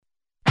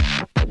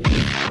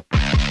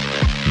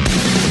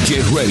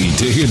Get ready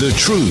to hear the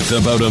truth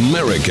about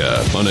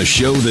America on a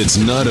show that's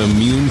not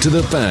immune to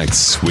the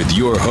facts with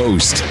your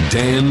host,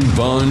 Dan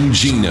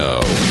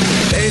Bongino.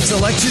 Hey, it's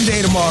election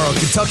day tomorrow.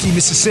 Kentucky,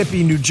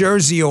 Mississippi, New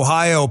Jersey,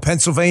 Ohio,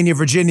 Pennsylvania,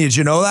 Virginia. Did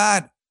you know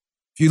that?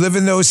 If you live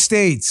in those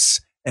states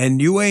and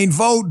you ain't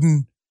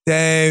voting,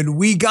 then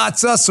we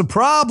got us a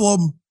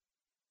problem.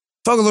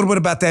 Talk a little bit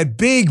about that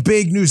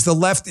big news. The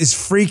left is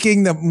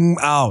freaking them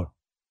out.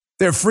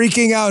 They're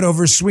freaking out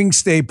over swing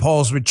state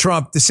polls with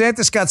Trump.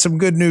 DeSantis got some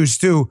good news,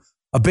 too,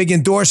 a big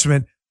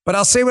endorsement. But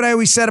I'll say what I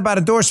always said about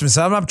endorsements.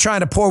 I'm not trying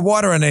to pour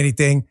water on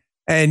anything,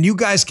 and you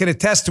guys can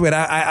attest to it.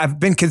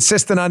 I've been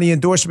consistent on the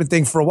endorsement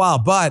thing for a while.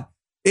 But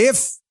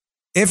if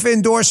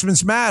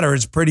endorsements matter,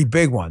 it's a pretty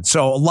big one.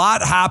 So a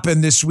lot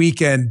happened this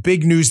weekend.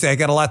 Big news day. I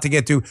got a lot to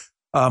get to.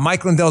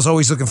 Mike Lindell's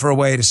always looking for a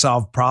way to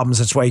solve problems.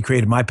 That's why he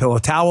created MyPillow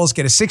towels.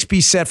 Get a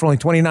 6-piece set for only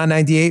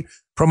 $29.98.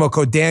 Promo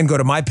code Dan. Go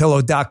to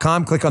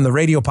MyPillow.com. Click on the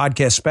radio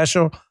podcast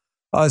special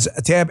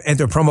tab.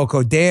 Enter promo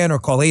code Dan or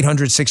call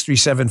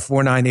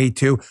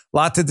 800-637-4982. A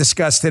lot to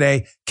discuss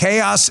today.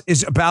 Chaos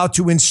is about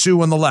to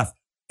ensue on the left.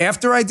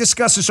 After I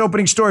discuss this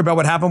opening story about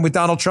what happened with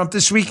Donald Trump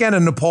this weekend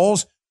and the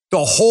polls,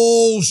 the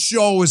whole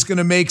show is going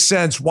to make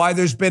sense why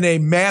there's been a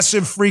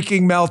massive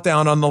freaking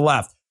meltdown on the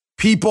left.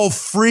 People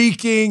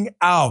freaking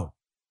out.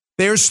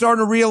 They're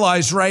starting to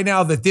realize right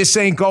now that this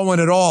ain't going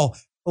at all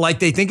like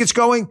they think it's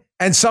going.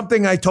 And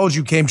something I told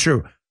you came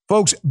true.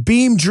 Folks,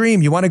 Beam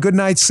Dream. You want a good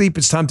night's sleep?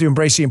 It's time to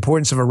embrace the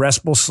importance of a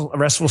restful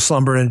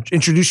slumber and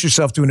introduce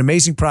yourself to an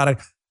amazing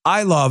product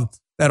I love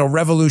that'll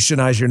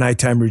revolutionize your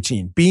nighttime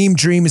routine. Beam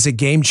Dream is a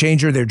game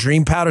changer. Their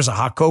dream powder is a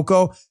hot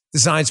cocoa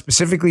designed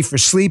specifically for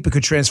sleep. It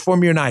could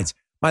transform your nights.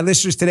 My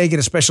listeners today get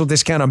a special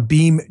discount on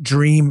Beam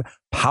Dream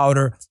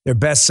Powder, their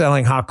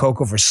best-selling hot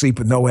cocoa for sleep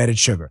with no added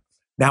sugar.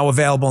 Now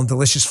available in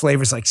delicious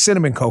flavors like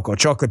cinnamon cocoa,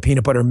 chocolate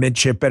peanut butter, mint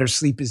chip. Better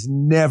sleep is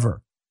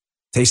never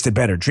tasted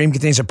better. Dream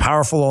contains a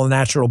powerful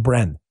all-natural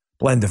blend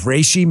of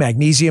reishi,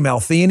 magnesium,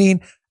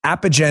 L-theanine,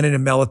 apigenin,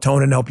 and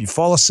melatonin to help you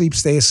fall asleep,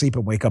 stay asleep,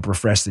 and wake up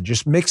refreshed.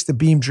 Just mix the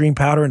Beam Dream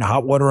Powder into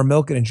hot water or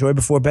milk and enjoy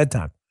before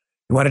bedtime.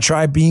 You want to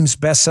try Beam's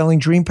best-selling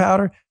Dream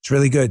Powder? It's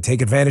really good.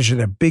 Take advantage of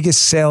their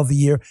biggest sale of the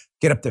year.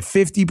 Get up to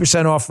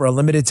 50% off for a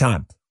limited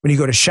time when you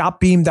go to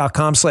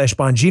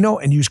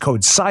shopbeam.com/Bongino and use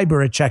code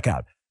CYBER at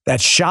checkout.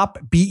 That's shop,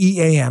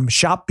 B-E-A-M,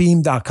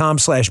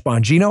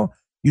 shopbeam.com/Bongino.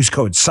 Use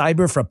code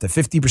CYBER for up to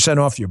 50%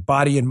 off. Your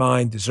body and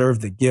mind deserve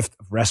the gift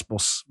of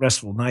restful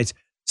nights.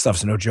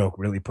 Stuff's no joke.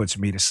 Really puts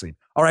me to sleep.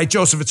 All right,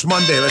 Joseph, it's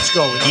Monday. Let's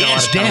go.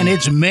 Yes, Dan,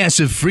 it's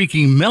massive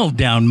freaking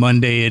meltdown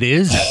Monday it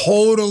is.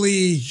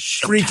 Totally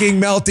freaking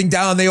melting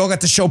down. They all got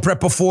the show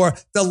prep before.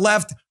 The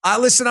left,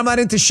 listen, I'm not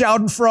into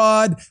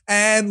Schadenfreude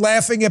and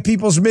laughing at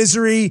people's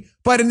misery.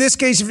 But in this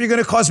case, if you're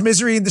going to cause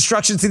misery and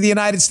destruction to the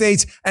United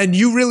States and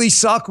you really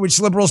suck, which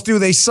liberals do,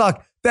 they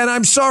suck, then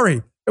I'm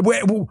sorry.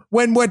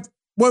 When what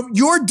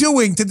you're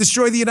doing to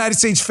destroy the United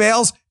States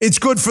fails, it's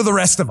good for the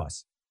rest of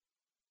us.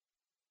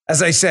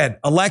 As I said,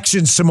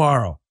 elections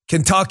tomorrow.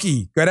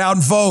 Kentucky, get out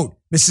and vote.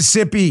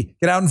 Mississippi,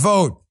 get out and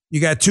vote.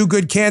 You got two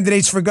good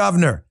candidates for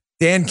governor,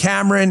 Dan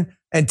Cameron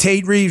and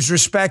Tate Reeves,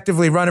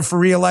 respectively, running for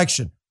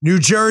re-election. New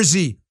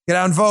Jersey, get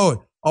out and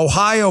vote.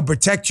 Ohio,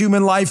 protect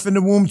human life in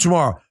the womb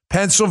tomorrow.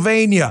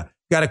 Pennsylvania,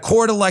 got a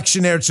court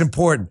election there. It's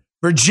important.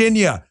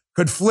 Virginia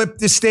could flip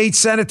the state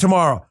Senate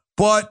tomorrow,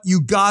 but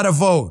you got to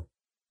vote.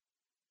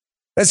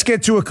 Let's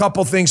get to a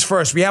couple things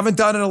first. We haven't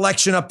done an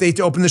election update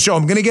to open the show.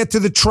 I'm going to get to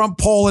the Trump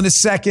poll in a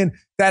second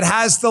that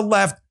has the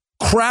left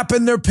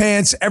crapping their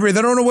pants. They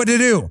don't know what to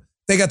do.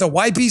 They got the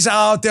wipies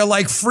out. They're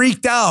like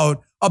freaked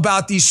out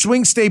about these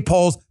swing state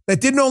polls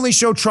that didn't only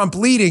show Trump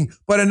leading,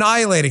 but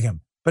annihilating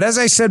him. But as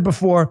I said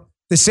before,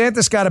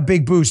 DeSantis got a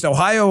big boost.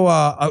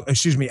 Iowa.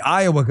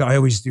 I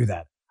always do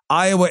that.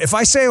 Iowa. If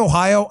I say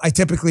Ohio, I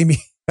typically mean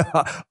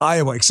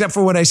Iowa, except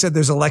for when I said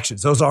there's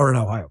elections. Those are in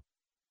Ohio.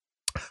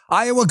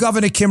 Iowa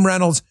Governor Kim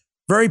Reynolds,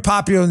 very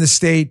popular in the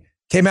state,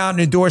 came out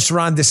and endorsed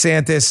Ron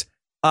DeSantis.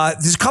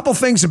 There's a couple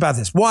things about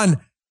this. One,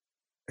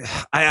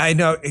 I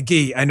know,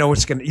 Guy, I know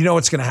what's going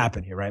to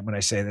happen here, right? When I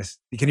say this,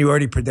 can you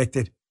already predict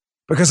it?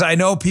 Because I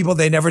know people,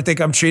 they never think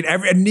I'm treating,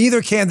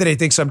 neither candidate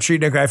thinks I'm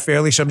treating a guy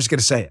fairly, so I'm just going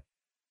to say it.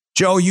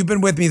 Joe, you've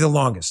been with me the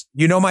longest.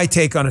 You know my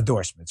take on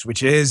endorsements,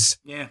 which is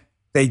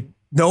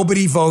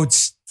nobody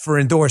votes for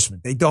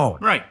endorsement. They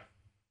don't. Right.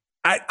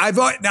 I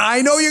vote. Now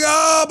I know you go,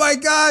 oh my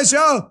gosh,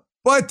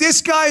 but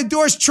this guy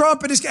endorsed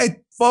Trump and this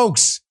guy,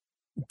 folks,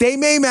 they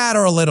may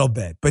matter a little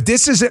bit, but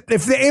this is,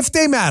 if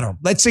they matter,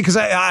 let's see, because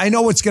I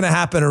know what's going to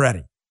happen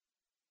already.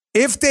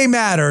 If they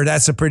matter,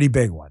 that's a pretty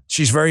big one.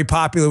 She's very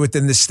popular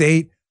within the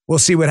state. We'll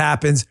see what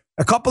happens.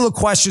 A couple of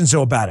questions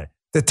though about it.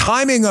 The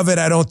timing of it,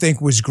 I don't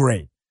think was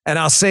great. And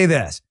I'll say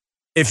this,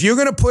 if you're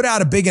going to put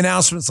out a big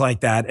announcements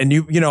like that, and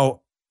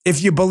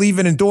if you believe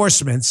in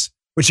endorsements,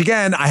 which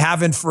again, I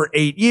haven't for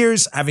 8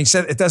 years. Having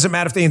said it doesn't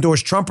matter if they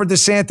endorse Trump or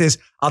DeSantis.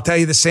 I'll tell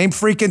you the same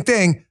freaking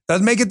thing.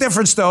 Doesn't make a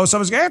difference though.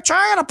 Someone's going,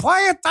 trying to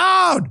play it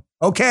down.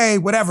 Okay,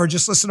 whatever.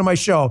 Just listen to my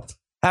show.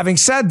 Having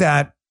said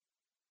that,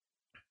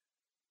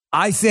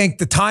 I think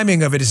the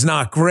timing of it is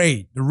not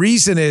great. The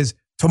reason is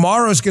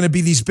tomorrow's going to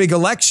be these big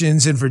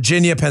elections in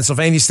Virginia,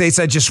 Pennsylvania, states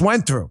I just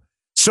went through.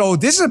 So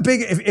this is a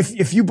big,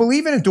 if you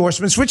believe in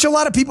endorsements, which a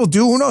lot of people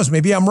do, who knows,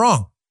 maybe I'm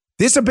wrong.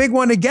 This is a big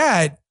one to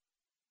get.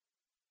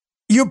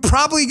 You're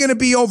probably going to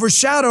be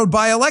overshadowed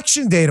by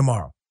election day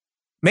tomorrow.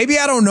 Maybe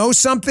I don't know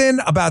something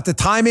about the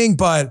timing,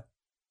 but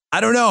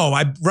I don't know.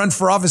 I've run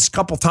for office a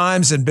couple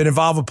times and been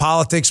involved with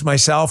politics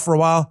myself for a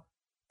while.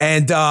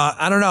 And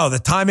I don't know. The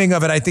timing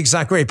of it, I think, is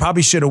not great.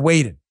 Probably should have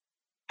waited.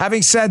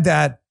 Having said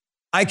that,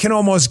 I can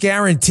almost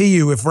guarantee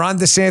you if Ron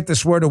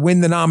DeSantis were to win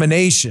the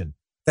nomination,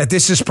 that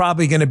this is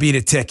probably going to be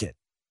the ticket.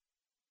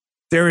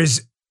 There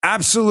is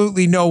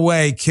absolutely no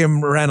way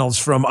Kim Reynolds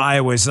from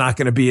Iowa is not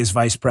going to be his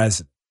vice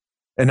president,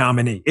 a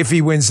nominee, if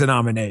he wins the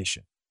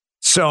nomination.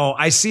 So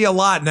I see a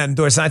lot in that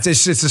endorsement.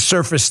 It's the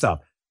surface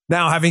stuff.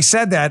 Now, having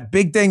said that,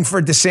 big thing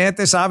for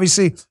DeSantis,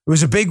 obviously, it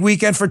was a big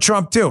weekend for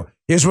Trump, too.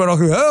 Here's what I'll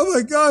go, oh,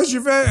 my gosh,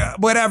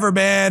 whatever,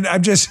 man.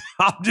 I'm just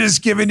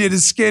giving you the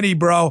skinny,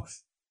 bro.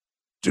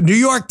 The New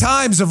York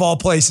Times, of all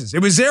places.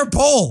 It was their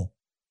poll.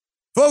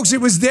 Folks,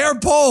 it was their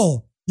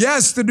poll.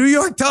 Yes, the New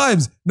York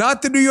Times,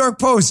 not the New York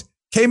Post,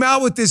 came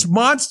out with this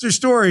monster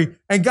story.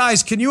 And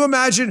guys, can you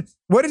imagine,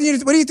 what do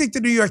you think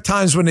the New York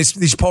Times, when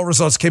these poll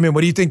results came in,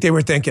 what do you think they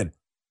were thinking?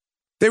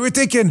 They were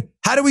thinking,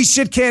 how do we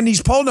shit can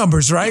these poll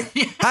numbers, right?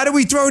 How do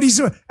we throw these?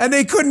 And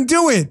they couldn't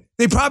do it.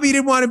 They probably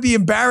didn't want to be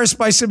embarrassed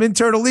by some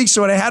internal leaks,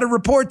 so they had to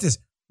report this.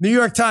 New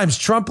York Times,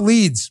 Trump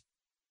leads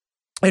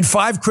in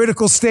 5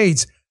 critical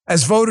states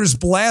as voters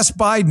blast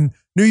Biden,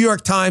 New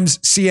York Times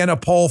Siena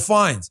poll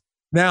finds.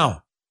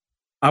 Now,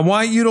 I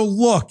want you to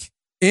look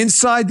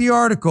inside the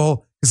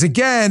article, because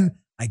again,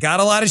 I got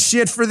a lot of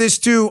shit for this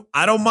too.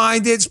 I don't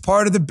mind it. It's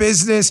part of the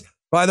business.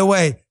 By the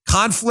way,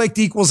 conflict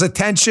equals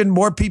attention.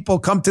 More people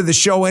come to the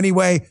show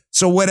anyway,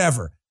 so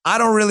whatever. I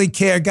don't really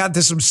care. Got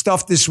to some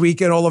stuff this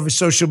weekend all over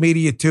social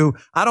media too.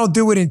 I don't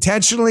do it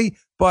intentionally,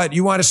 but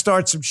you want to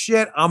start some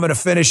shit, I'm going to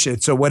finish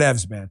it. So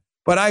whatevs, man.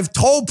 But I've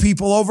told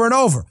people over and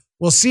over,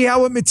 we'll see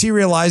how it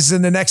materializes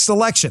in the next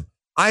election.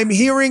 I'm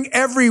hearing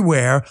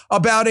everywhere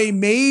about a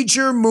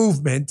major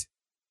movement,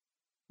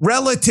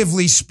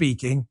 relatively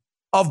speaking,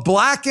 of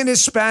Black and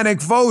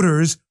Hispanic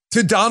voters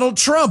to Donald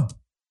Trump.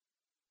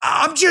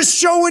 I'm just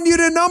showing you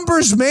the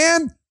numbers,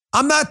 man.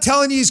 I'm not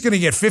telling you he's going to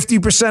get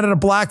 50% of the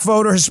Black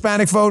vote or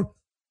Hispanic vote.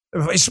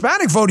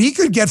 Hispanic vote, he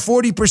could get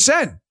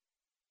 40%.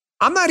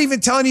 I'm not even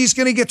telling you he's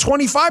going to get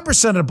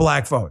 25% of the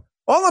Black vote.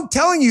 All I'm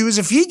telling you is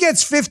if he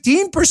gets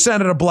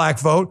 15% of the Black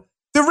vote,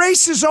 the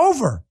race is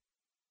over.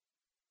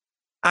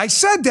 I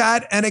said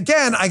that, and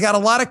again, I got a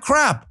lot of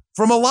crap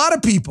from a lot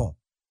of people.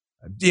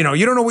 You know,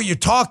 you don't know what you're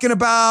talking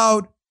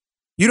about.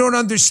 You don't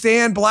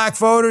understand Black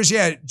voters.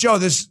 Yeah, Joe,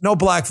 there's no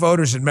Black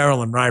voters in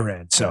Maryland where I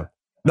ran, so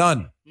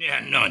none. Yeah,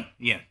 none.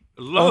 Yeah,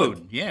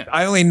 load. Yeah.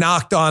 I only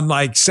knocked on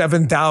like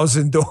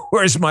 7,000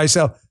 doors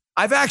myself.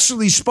 I've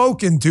actually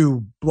spoken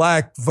to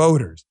Black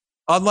voters,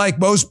 unlike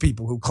most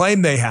people who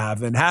claim they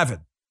have and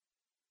haven't.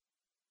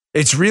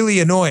 It's really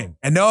annoying.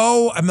 And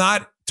no, I'm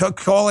not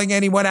calling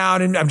anyone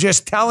out, and I'm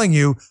just telling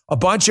you a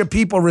bunch of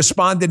people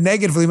responded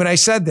negatively when I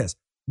said this.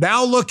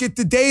 Now look at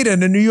the data in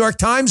the New York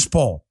Times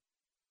poll.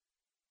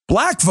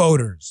 Black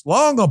voters,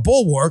 long a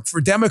bulwark for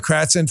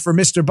Democrats and for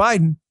Mr.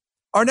 Biden,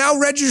 are now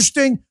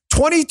registering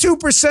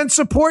 22%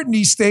 support in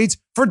these states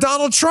for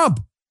Donald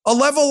Trump, a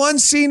level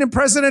unseen in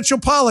presidential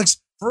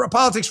politics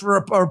for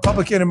a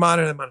Republican and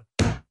modern.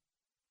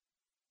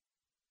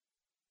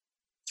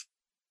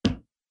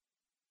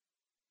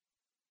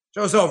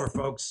 Show's over,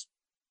 folks.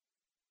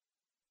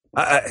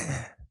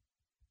 I'm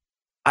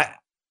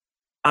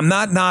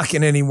not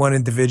knocking anyone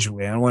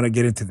individually. I don't want to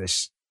get into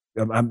this.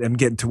 I'm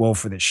getting too old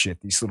for this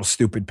shit, these little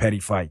stupid petty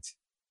fights.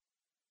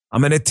 I'm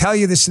going to tell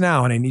you this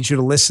now, and I need you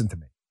to listen to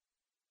me.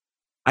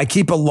 I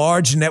keep a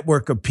large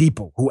network of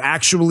people who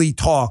actually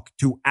talk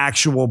to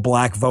actual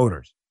Black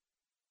voters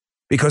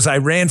because I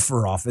ran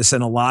for office,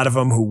 and a lot of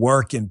them who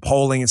work in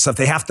polling and stuff,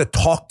 they have to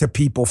talk to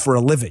people for a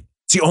living.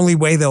 It's the only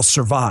way they'll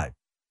survive.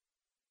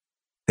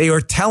 They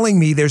are telling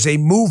me there's a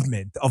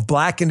movement of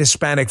Black and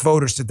Hispanic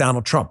voters to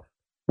Donald Trump.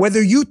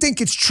 Whether you think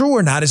it's true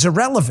or not is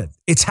irrelevant.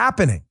 It's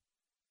happening.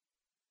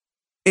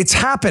 It's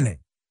happening.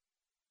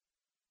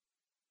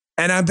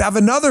 And I have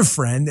another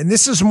friend, and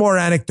this is more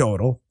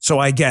anecdotal, so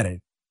I get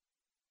it,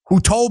 who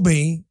told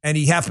me, and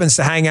he happens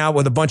to hang out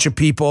with a bunch of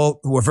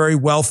people who are very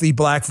wealthy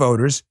Black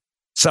voters.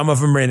 Some of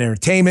them are in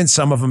entertainment,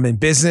 some of them in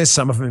business,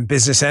 some of them in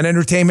business and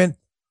entertainment,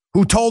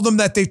 who told them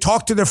that they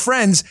talked to their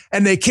friends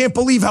and they can't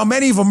believe how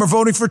many of them are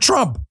voting for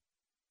Trump.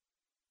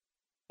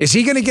 Is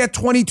he going to get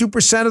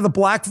 22% of the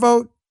Black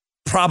vote?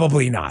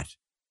 Probably not.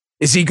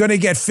 Is he going to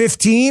get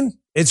 15?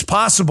 It's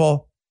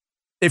possible.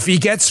 If he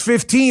gets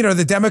 15, are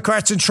the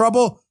Democrats in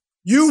trouble?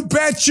 You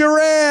bet your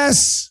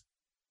ass.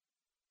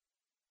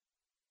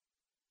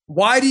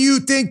 Why do you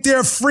think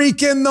they're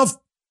freaking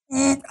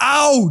the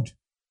out?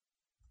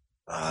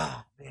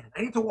 Oh, man,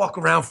 I need to walk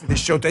around for this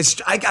show.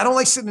 I don't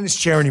like sitting in this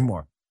chair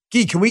anymore.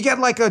 Gee, can we get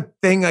like a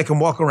thing I can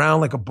walk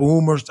around, like a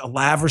boom or a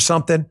lav or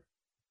something?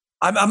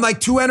 I'm like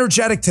too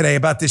energetic today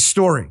about this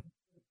story.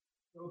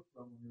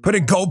 Put a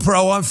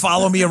GoPro on,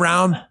 follow me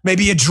around,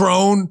 maybe a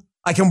drone.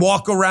 I can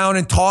walk around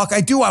and talk.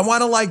 I do. I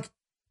want to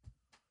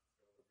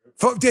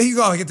there you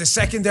go. I get the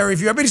secondary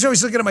view. Everybody's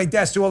always looking at my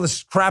desk, do all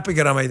this crap I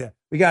got on my desk.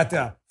 We got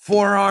the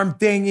forearm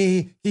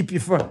thingy, keep your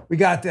foot. We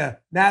got the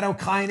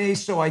nattokinase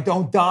so I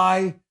don't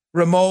die,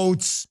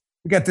 remotes.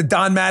 We got the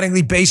Don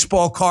Mattingly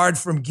baseball card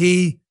from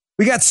Guy.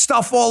 We got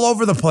stuff all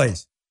over the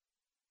place.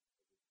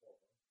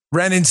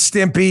 Ren and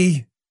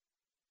Stimpy.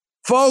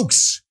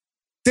 Folks,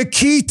 the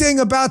key thing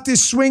about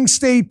this swing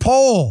state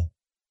poll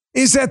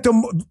is that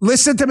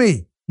listen to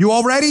me. You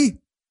all ready?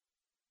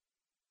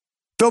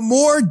 The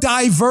more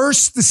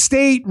diverse the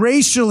state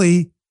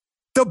racially,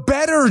 the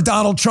better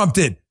Donald Trump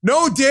did.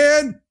 No,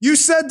 Dan, you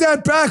said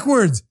that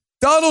backwards.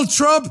 Donald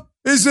Trump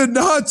is a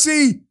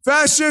Nazi,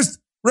 fascist,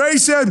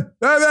 racist,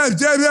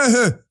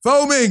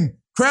 foaming,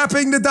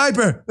 crapping the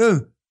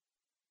diaper.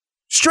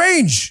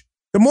 Strange.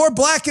 The more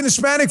black and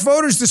Hispanic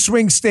voters the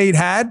swing state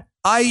had,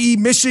 i.e.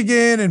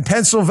 Michigan and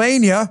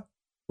Pennsylvania,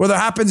 where there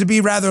happen to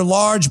be rather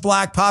large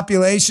black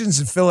populations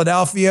in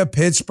Philadelphia,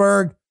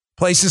 Pittsburgh,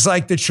 places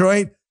like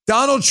Detroit,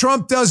 Donald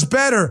Trump does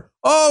better.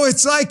 Oh,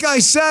 it's like I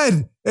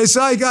said. It's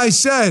like I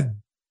said.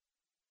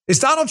 Is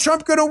Donald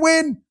Trump going to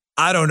win?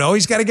 I don't know.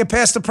 He's got to get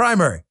past the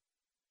primary.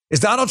 Is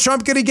Donald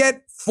Trump going to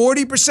get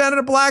 40% of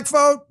the black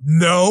vote?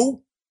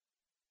 No.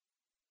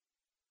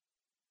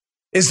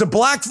 Is the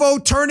black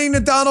vote turning to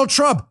Donald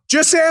Trump?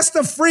 Just ask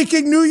the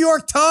freaking New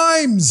York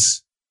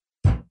Times.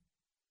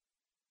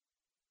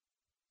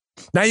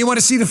 Now you want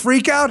to see the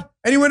freak out?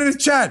 Anyone in the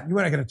chat? You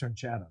are not going to turn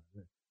chat on.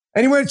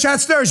 Anyone in the chat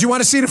stars? You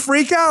want to see the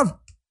freak out?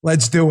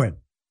 Let's do it.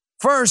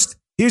 First,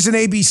 here's an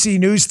ABC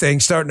News thing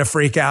starting to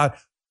freak out.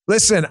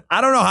 Listen,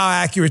 I don't know how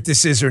accurate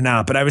this is or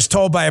not, but I was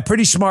told by a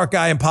pretty smart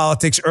guy in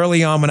politics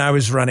early on when I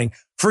was running,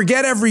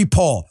 forget every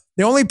poll.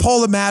 The only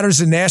poll that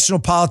matters in national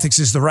politics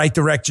is the right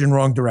direction,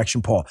 wrong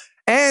direction poll.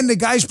 And the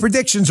guy's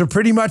predictions are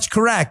pretty much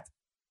correct.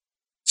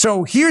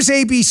 So here's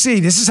ABC.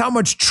 This is how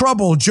much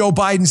trouble Joe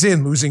Biden's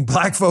in, losing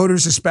black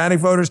voters, Hispanic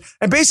voters,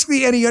 and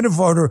basically any other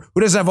voter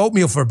who doesn't have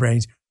oatmeal for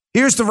brains.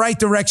 Here's the right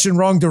direction,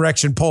 wrong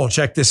direction poll.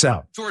 Check this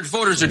out. George,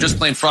 voters are just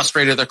plain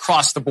frustrated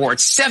across the board.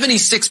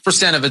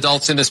 76% of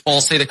adults in this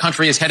poll say the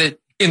country is headed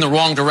in the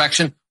wrong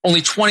direction.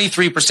 Only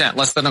 23%,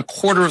 less than a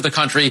quarter of the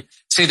country,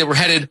 say that we're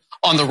headed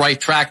on the right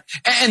track.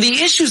 And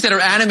the issues that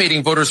are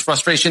animating voters'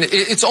 frustration,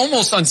 it's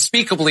almost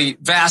unspeakably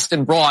vast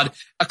and broad.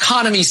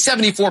 Economy,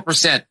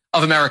 74%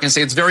 of Americans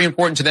say it's very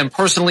important to them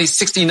personally.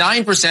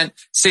 69%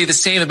 say the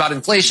same about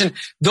inflation.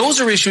 Those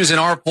are issues in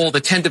our poll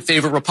that tend to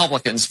favor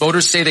Republicans.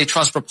 Voters say they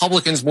trust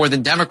Republicans more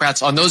than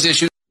Democrats on those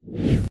issues.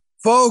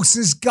 Folks,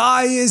 this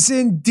guy is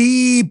in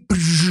deep.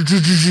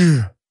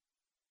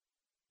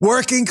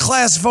 Working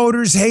class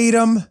voters hate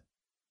him.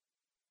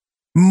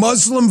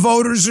 Muslim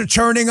voters are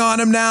turning on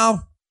him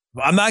now.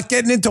 I'm not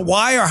getting into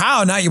why or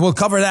how. Now we'll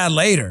cover that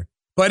later.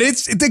 But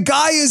the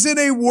guy is in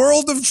a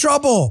world of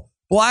trouble.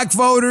 Black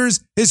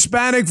voters,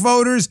 Hispanic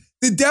voters.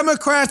 The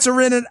Democrats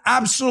are in an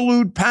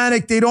absolute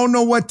panic. They don't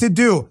know what to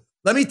do.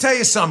 Let me tell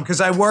you something,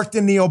 because I worked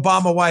in the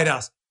Obama White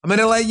House. I'm going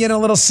to let you in a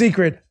little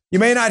secret. You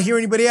may not hear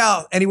anybody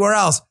out anywhere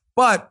else,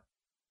 but,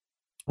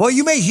 well,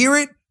 you may hear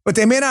it, but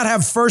they may not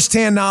have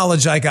firsthand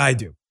knowledge like I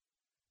do.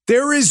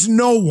 There is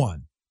no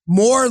one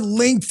more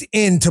linked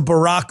into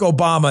Barack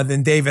Obama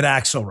than David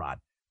Axelrod.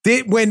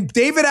 When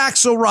David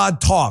Axelrod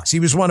talks, he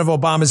was one of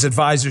Obama's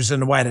advisors in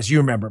the White House. You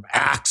remember him,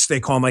 Axe. They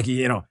call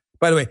him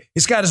by the way,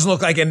 this guy doesn't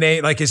look like a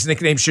name, like his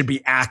nickname should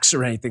be Axe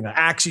or anything.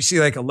 Axe, you see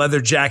like a leather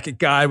jacket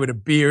guy with a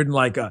beard and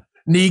like a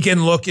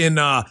Negan looking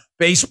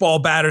baseball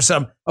bat or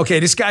something.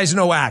 Okay, this guy's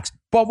no Axe,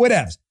 but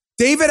whatever.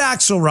 David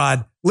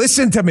Axelrod,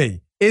 listen to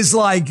me, is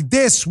like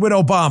this with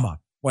Obama.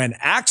 When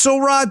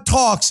Axelrod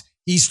talks,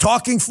 he's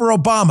talking for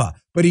Obama,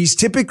 but he's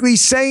typically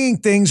saying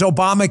things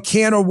Obama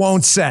can or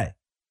won't say.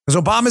 Because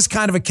Obama's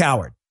kind of a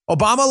coward.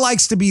 Obama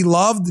likes to be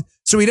loved,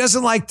 so he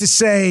doesn't like to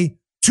say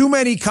too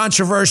many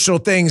controversial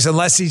things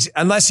unless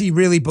he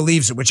really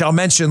believes it, which I'll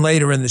mention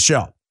later in the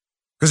show.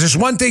 Because there's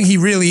one thing he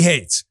really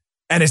hates,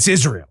 and it's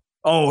Israel.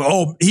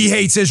 Oh, he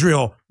hates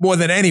Israel more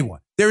than anyone.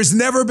 There's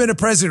never been a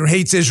president who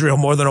hates Israel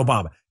more than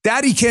Obama.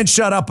 That he can't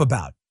shut up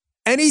about.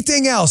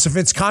 Anything else, if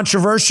it's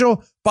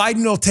controversial,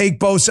 Obama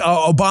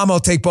will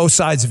take both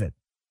sides of it.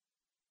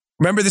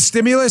 Remember the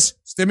stimulus?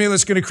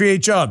 Stimulus going to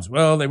create jobs.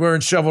 Well, they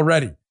weren't shovel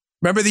ready.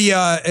 Remember the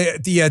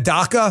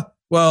DACA?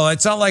 Well,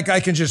 it's not like I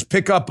can just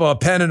pick up a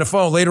pen and a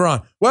phone later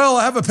on. Well,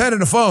 I have a pen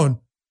and a phone.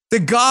 The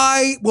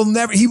guy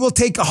will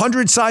take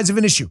 100 sides of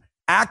an issue.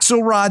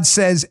 Axelrod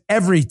says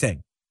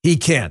everything he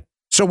can.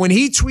 So when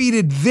he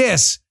tweeted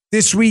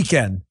this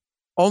weekend,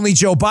 only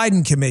Joe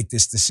Biden can make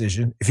this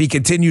decision. If he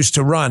continues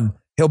to run,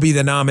 he'll be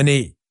the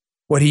nominee.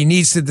 What he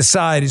needs to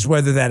decide is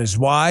whether that is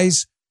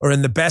wise or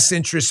in the best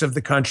interest of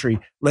the country.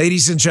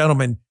 Ladies and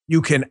gentlemen,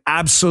 you can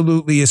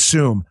absolutely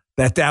assume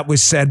that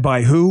was said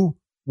by who?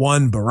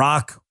 One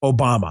Barack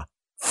Obama.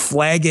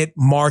 Flag it,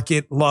 mark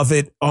it, love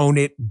it, own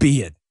it,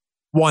 be it.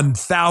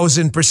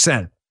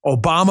 1,000%.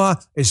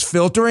 Obama is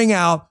filtering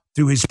out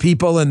through his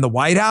people in the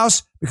White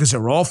House, because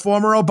they're all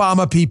former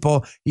Obama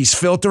people. He's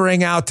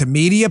filtering out to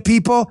media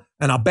people,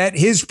 and I'll bet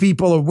his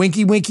people are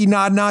winky,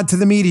 nod to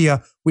the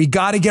media. We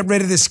got to get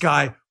rid of this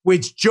guy,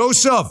 which,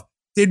 Joseph,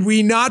 did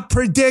we not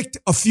predict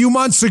a few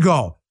months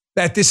ago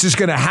that this is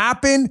going to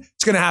happen?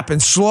 It's going to happen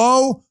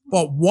slow,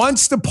 but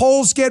once the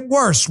polls get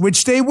worse,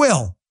 which they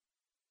will,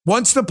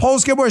 once the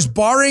polls get worse,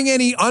 barring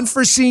any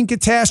unforeseen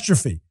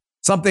catastrophe,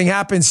 something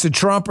happens to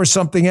Trump or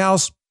something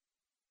else,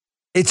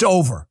 it's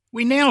over.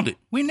 We nailed it.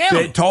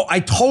 I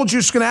told you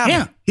it's going to happen.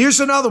 Yeah.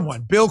 Here's another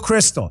one. Bill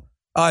Kristol,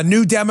 a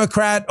new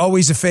Democrat,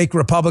 always a fake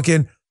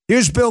Republican.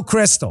 Here's Bill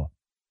Kristol.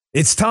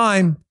 It's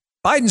time.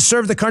 Biden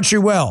served the country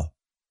well.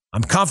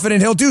 I'm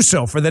confident he'll do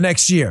so for the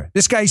next year.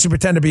 This guy used to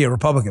pretend to be a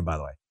Republican, by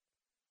the way.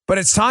 But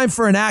it's time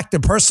for an act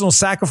of personal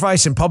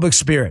sacrifice and public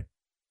spirit.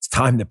 It's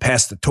time to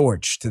pass the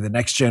torch to the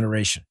next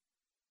generation.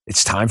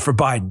 It's time for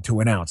Biden to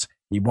announce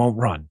he won't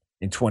run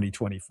in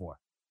 2024.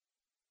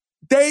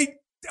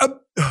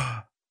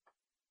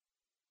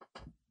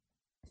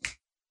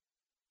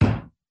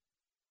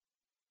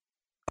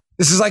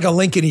 This is like a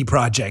Lincoln-y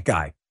project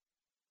guy.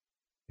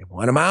 They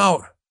want him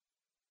out.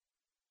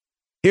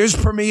 Here's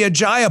Pramila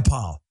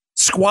Jayapal,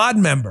 squad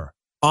member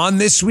on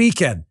This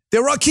Weekend.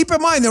 Keep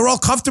in mind, they're all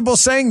comfortable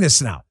saying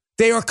this now.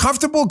 They are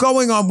comfortable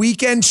going on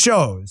weekend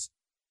shows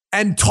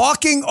and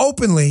talking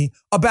openly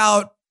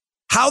about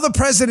how the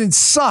president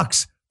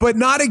sucks, but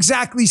not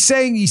exactly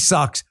saying he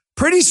sucks.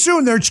 Pretty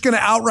soon, they're just going to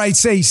outright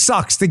say he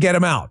sucks to get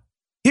him out.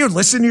 Here,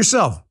 listen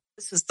yourself.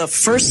 This is the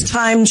first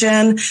time,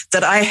 Jen,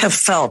 that I have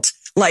felt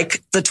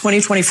like the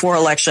 2024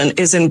 election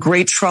is in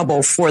great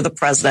trouble for the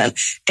president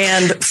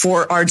and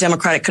for our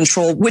Democratic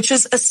control, which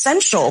is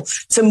essential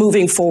to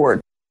moving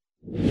forward.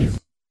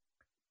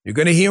 You're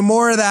going to hear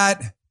more of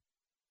that.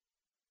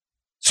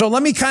 So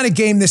let me kind of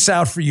game this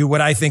out for you, what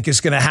I think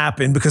is going to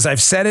happen, because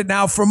I've said it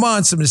now for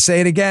months. I'm going to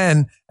say it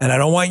again. And I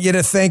don't want you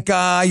to think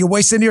you're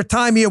wasting your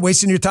time here.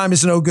 Wasting your time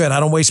is no good. I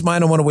don't waste mine. I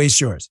don't want to waste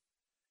yours.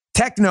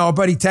 Our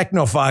buddy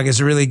Technofog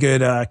is a really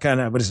good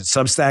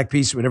Substack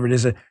piece, whatever it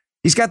is.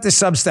 He's got this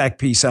Substack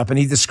piece up, and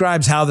he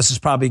describes how this is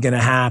probably going to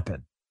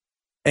happen.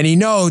 And he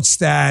notes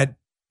that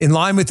in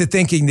line with the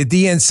thinking, the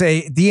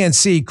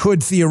DNC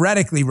could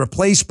theoretically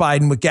replace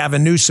Biden with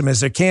Gavin Newsom as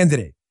their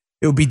candidate.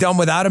 It would be done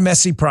without a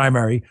messy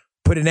primary,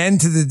 put an end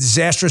to the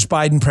disastrous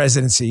Biden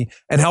presidency,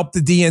 and help the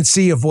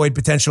DNC avoid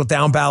potential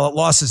down-ballot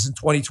losses in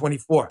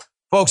 2024.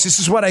 Folks, this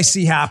is what I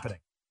see happening.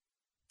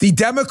 The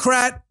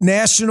Democrat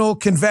National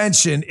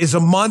Convention is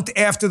a month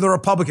after the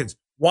Republicans.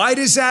 Why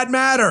does that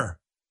matter?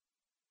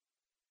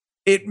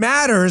 It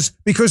matters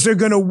because they're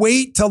going to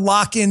wait to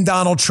lock in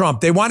Donald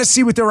Trump. They want to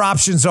see what their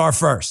options are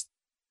first.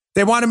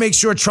 They want to make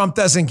sure Trump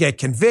doesn't get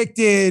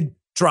convicted,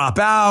 drop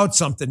out,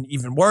 something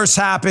even worse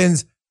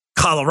happens.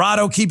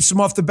 Colorado keeps him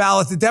off the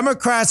ballot. The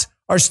Democrats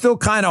are still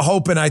kind of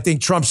hoping, I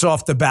think, Trump's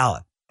off the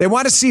ballot. They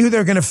want to see who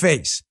they're going to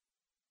face.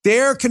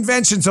 Their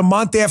convention's a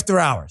month after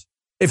ours.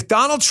 If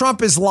Donald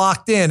Trump is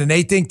locked in and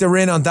they think they're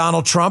in on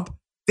Donald Trump,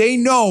 they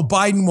know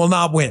Biden will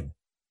not win.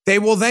 They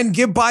will then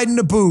give Biden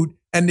a boot,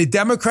 and the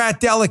Democrat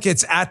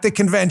delegates at the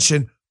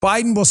convention,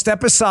 Biden will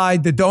step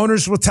aside. The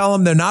donors will tell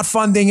him they're not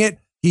funding it.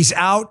 He's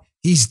out.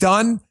 He's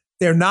done.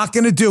 They're not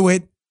going to do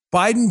it.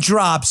 Biden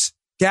drops.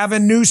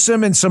 Gavin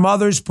Newsom and some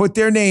others put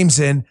their names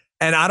in.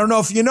 And I don't know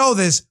if you know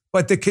this,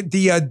 but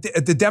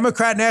the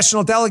Democrat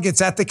national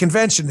delegates at the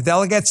convention, the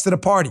delegates to the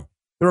party,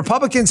 the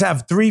Republicans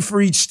have 3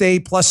 for each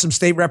state plus some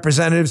state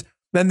representatives.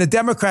 Then the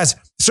Democrats.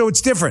 So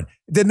it's different.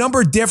 The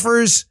number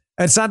differs.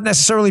 It's not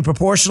necessarily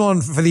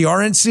proportional for the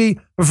RNC,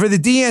 but for the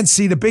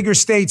DNC, the bigger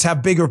states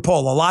have bigger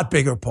pull, a lot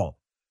bigger pull.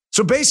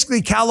 So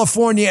basically,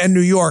 California and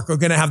New York are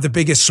going to have the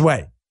biggest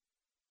sway.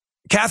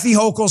 Kathy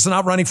Hochul's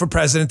not running for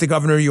president, the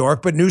governor of New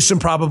York, but Newsom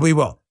probably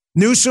will.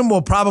 Newsom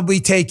will probably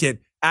take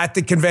it at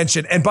the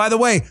convention. And by the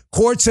way,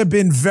 courts have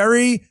been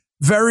very,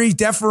 very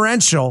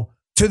deferential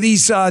to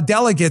these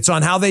delegates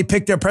on how they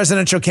pick their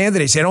presidential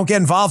candidates. They don't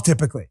get involved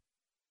typically.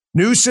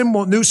 Newsom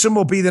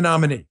will be the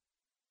nominee.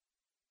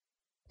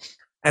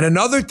 And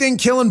another thing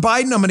killing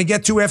Biden, I'm going to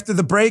get to after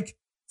the break.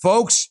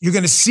 Folks, you're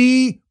going to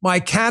see my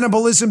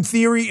cannibalism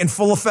theory in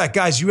full effect.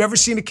 Guys, you ever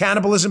seen a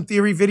cannibalism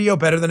theory video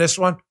better than this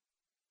one?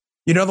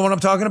 You know the one I'm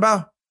talking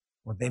about?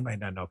 Well, they might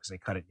not know because they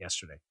cut it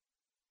yesterday.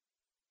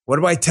 What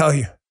do I tell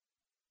you?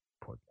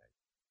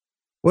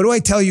 What do I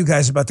tell you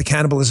guys about the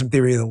cannibalism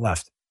theory of the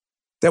left?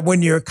 That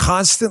when you're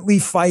constantly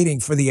fighting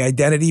for the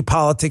identity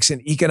politics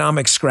and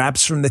economic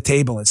scraps from the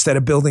table instead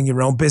of building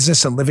your own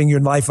business and living your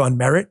life on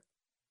merit,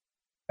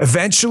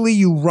 eventually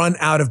you run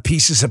out of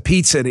pieces of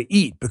pizza to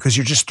eat because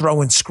you're just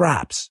throwing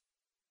scraps.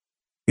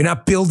 You're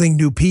not building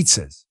new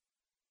pizzas.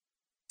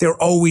 They're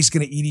always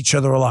going to eat each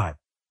other alive.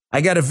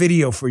 I got a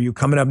video for you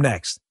coming up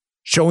next,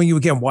 showing you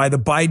again why the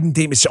Biden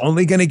team is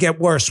only going to get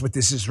worse with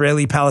this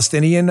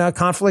Israeli-Palestinian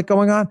conflict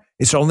going on.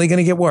 It's only going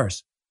to get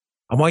worse.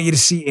 I want you to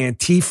see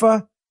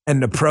Antifa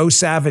and the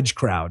pro-Savage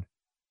crowd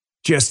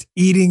just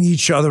eating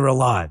each other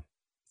alive.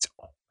 It's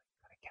only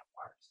going to get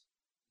worse.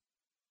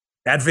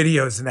 That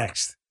video is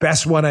next.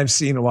 Best one I've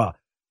seen in a while.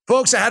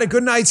 Folks, I had a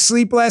good night's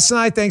sleep last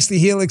night thanks to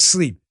Helix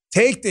Sleep.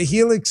 Take the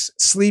Helix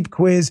Sleep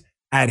Quiz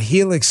at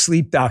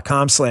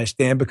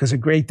helixsleep.com/Dan because a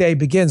great day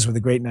begins with a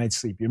great night's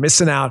sleep. You're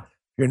missing out.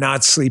 You're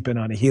not sleeping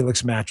on a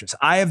Helix mattress.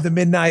 I have the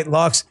Midnight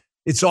Lux.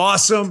 It's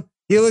awesome.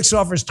 Helix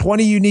offers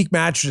 20 unique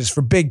mattresses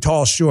for big,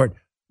 tall, short,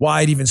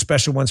 wide, even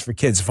special ones for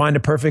kids. To find a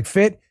perfect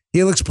fit,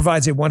 Helix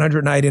provides a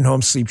 100-night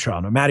in-home sleep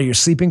trial. No matter your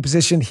sleeping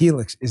position,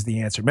 Helix is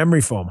the answer.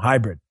 Memory foam,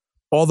 hybrid,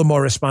 all the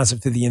more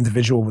responsive to the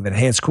individual with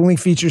enhanced cooling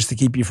features to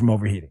keep you from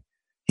overheating.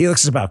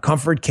 Helix is about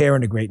comfort, care,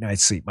 and a great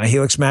night's sleep. My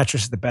Helix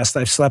mattress is the best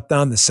I've slept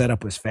on. The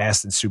setup was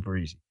fast and super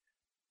easy.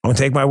 Don't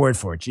take my word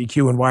for it.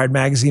 GQ and Wired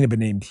Magazine have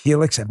named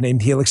Helix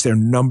their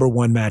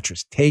 #1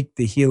 mattress. Take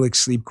the Helix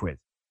Sleep Quiz.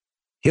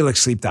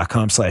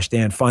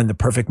 HelixSleep.com/Dan. Find the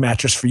perfect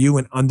mattress for you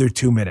in under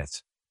 2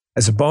 minutes.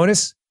 As a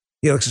bonus,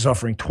 Helix is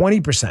offering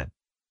 20%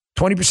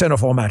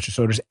 off all mattress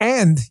orders.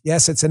 And,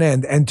 yes, it's an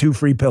and 2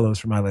 free pillows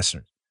for my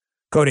listeners.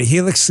 Go to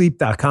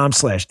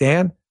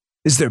HelixSleep.com/Dan.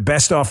 This is their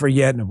best offer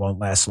yet, and it won't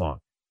last long.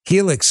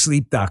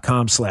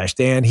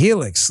 HelixSleep.com/Dan.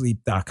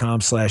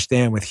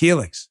 HelixSleep.com/Dan. With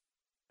Helix,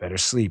 better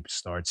sleep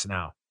starts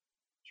now.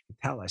 You can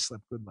tell I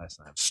slept good last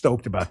night. I'm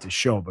stoked about this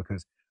show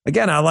because,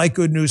 again, I like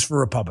good news for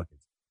Republicans.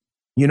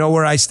 You know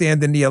where I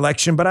stand in the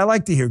election, but I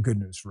like to hear good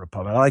news for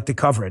Republicans. I like to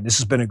cover it. And this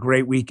has been a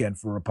great weekend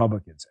for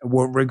Republicans,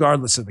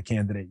 regardless of the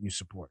candidate you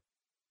support.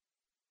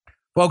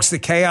 Folks, the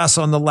chaos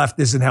on the left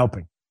isn't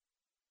helping.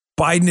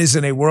 Biden is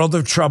in a world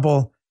of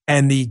trouble,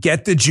 and the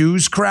Get the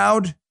Jews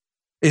crowd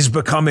is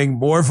becoming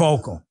more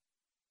vocal.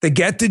 The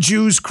Get the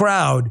Jews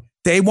crowd,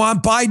 they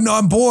want Biden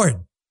on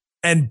board.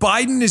 And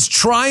Biden is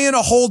trying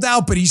to hold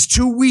out, but he's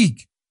too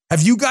weak.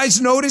 Have you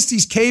guys noticed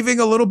he's caving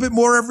a little bit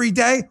more every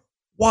day?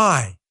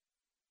 Why?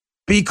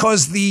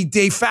 Because the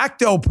de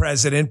facto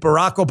president,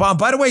 Barack Obama,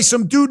 by the way,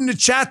 some dude in the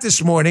chat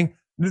this morning,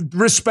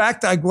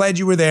 respect, I'm glad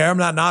you were there. I'm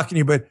not knocking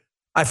you, but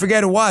I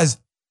forget who was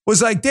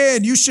like,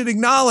 Dan, you should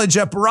acknowledge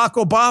that Barack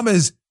Obama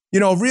is,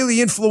 really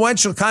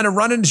influential, kind of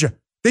running the show.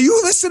 Do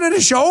you listen to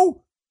the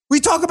show? We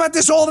talk about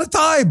this all the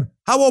time,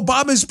 how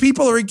Obama's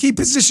people are in key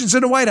positions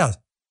in the White House.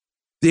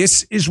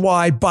 This is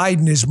why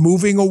Biden is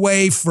moving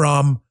away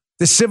from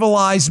the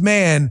civilized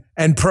man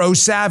and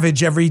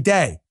pro-savage every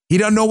day. He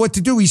doesn't know what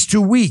to do. He's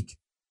too weak.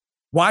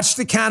 Watch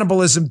the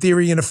cannibalism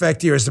theory in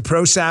effect here as the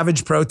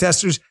pro-savage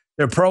protesters,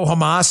 they're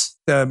pro-Hamas,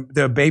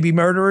 the baby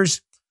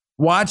murderers.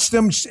 Watch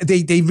them.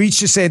 They reach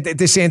this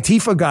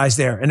Antifa guys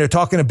there, and they're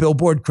talking to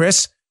Billboard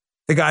Chris,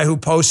 the guy who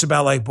posts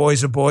about like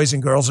boys are boys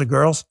and girls are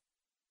girls.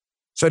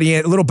 So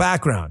a little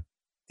background.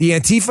 The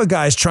Antifa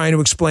guy is trying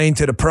to explain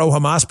to the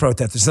pro-Hamas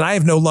protesters, and I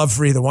have no love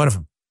for either one of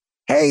them.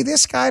 Hey,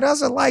 this guy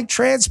doesn't like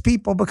trans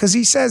people because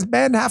he says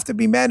men have to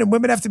be men and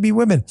women have to be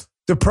women.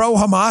 The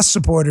pro-Hamas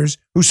supporters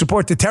who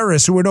support the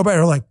terrorists who are no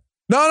better are like,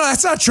 no,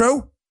 that's not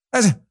true.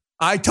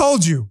 I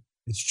told you.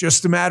 It's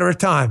just a matter of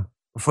time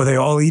before they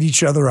all eat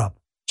each other up.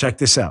 Check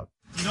this out.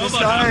 This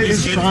guy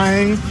is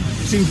trying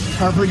to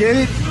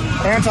propagate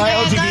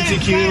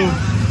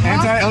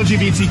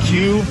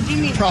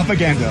anti-LGBTQ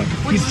propaganda.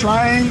 He's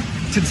trying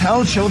to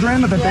tell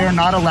children that they are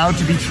not allowed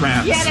to be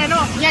trans. Yeah, they're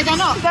not. They're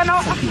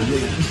not.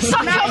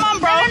 Stop your man,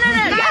 bro.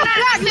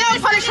 No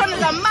punishment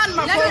is a man,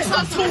 bro.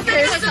 Stop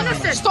talking.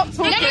 Stop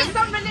talking. There is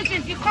some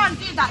religions you can't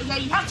do that. Yeah,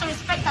 you have to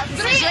respect that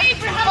decision.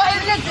 But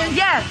in religions,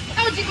 yeah.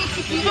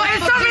 LGBTQ. But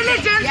in some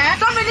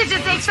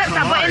religions they accept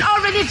that. But in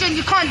our religion,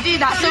 you can't do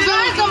that. So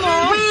we don't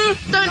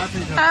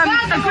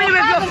agree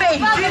with your faith.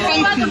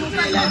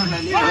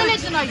 What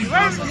religion are you?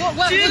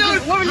 What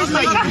religion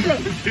are you? Catholic.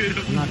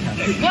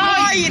 What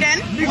are you then?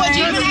 What do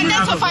you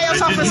identify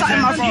yourself as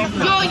something, my bro?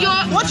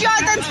 What do you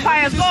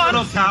identify as, God?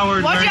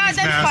 What do you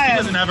identify as? He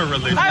doesn't have a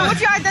religion. What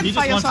do you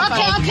identify yourself as?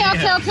 Okay.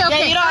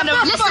 Yeah, you don't know.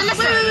 Listen.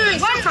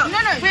 Where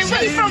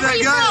are you from? Where are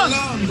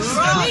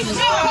you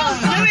from?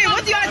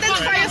 What do you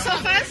identify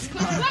yourself as?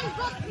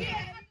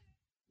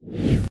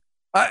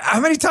 How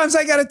many times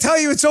I got to tell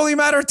you it's only a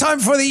matter of time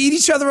before they eat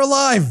each other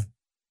alive?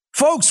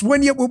 Folks,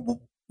 when you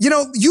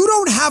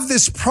don't have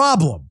this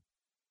problem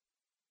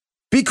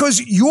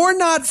because you're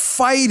not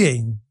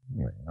fighting.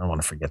 I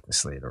want to forget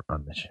this later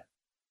on this show.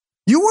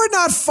 You are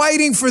not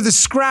fighting for the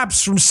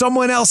scraps from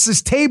someone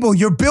else's table.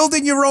 You're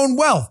building your own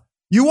wealth.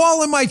 You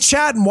all in my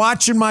chat and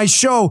watching my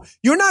show,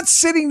 you're not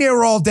sitting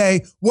there all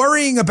day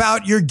worrying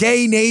about your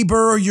gay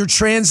neighbor or your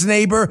trans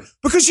neighbor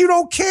because you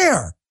don't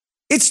care.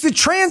 It's the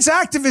trans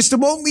activist that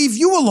won't leave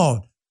you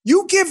alone.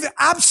 You give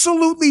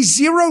absolutely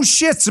zero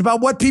shits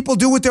about what people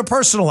do with their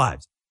personal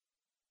lives.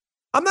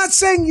 I'm not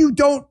saying you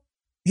don't.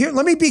 Here,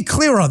 let me be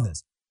clear on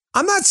this.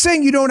 I'm not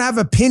saying you don't have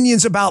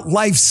opinions about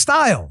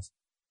lifestyles,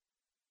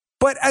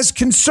 but as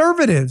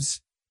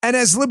conservatives and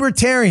as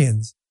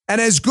libertarians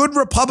and as good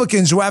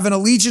Republicans who have an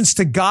allegiance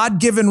to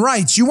God-given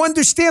rights, you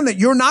understand that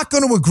you're not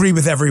going to agree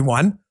with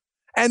everyone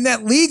and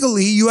that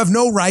legally you have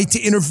no right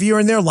to interfere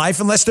in their life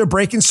unless they're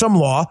breaking some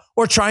law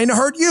or trying to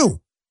hurt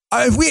you.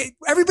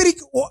 Everybody,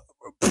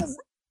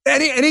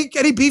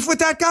 any beef with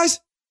that, guys?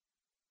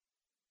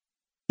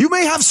 You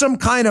may have some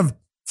kind of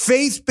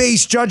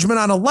faith-based judgment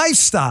on a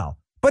lifestyle,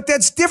 but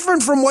that's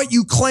different from what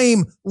you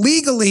claim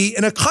legally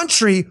in a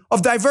country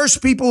of diverse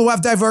people who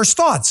have diverse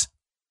thoughts.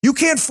 You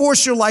can't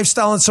force your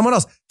lifestyle on someone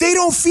else. They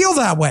don't feel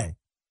that way.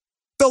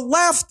 The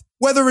left,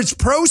 whether it's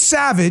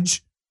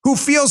pro-Savage, who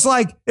feels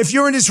like if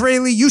you're an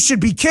Israeli, you should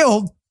be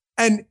killed.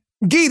 And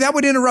Guy, that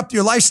would interrupt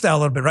your lifestyle a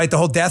little bit, right? The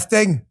whole death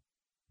thing.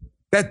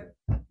 That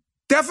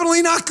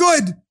definitely not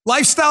good.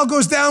 Lifestyle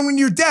goes down when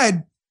you're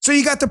dead. So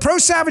you got the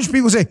pro-Savage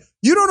people say,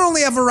 you don't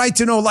only have a right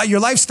to know your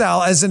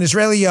lifestyle as an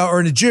Israeli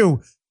or a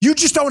Jew, you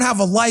just don't have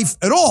a life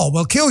at all.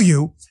 We'll kill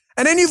you.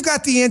 And then you've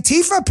got the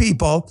Antifa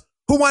people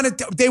who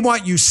they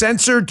want you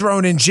censored,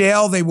 thrown in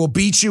jail. They will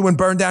beat you and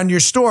burn down your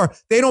store.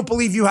 They don't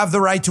believe you have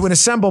the right to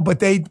assemble, but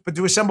they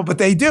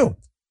do.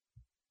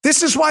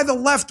 This is why the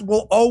left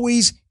will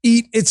always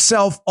eat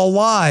itself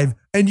alive.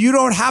 And you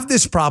don't have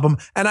this problem.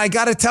 And I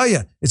got to tell you,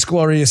 it's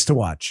glorious to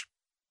watch.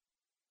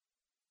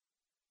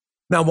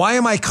 Now, why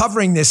am I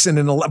covering this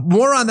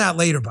more on that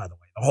later, by the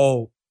way, the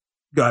whole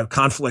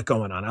conflict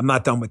going on. I'm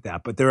not done with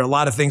that, but there are a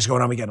lot of things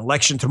going on. We get an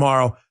election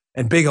tomorrow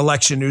and big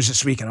election news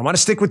this weekend. I want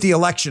to stick with the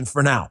election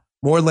for now,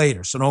 more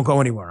later. So don't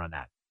go anywhere on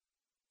that.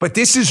 But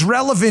this is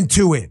relevant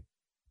to it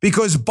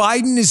because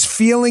Biden is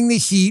feeling the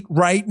heat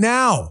right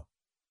now.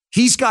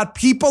 He's got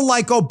people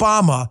like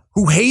Obama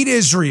who hate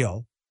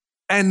Israel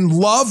and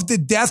love the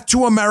death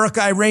to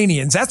America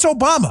Iranians. That's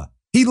Obama.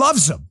 He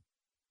loves them.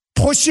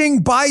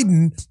 Pushing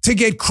Biden to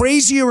get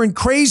crazier and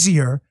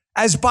crazier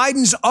as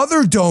Biden's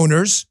other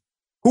donors,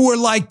 who are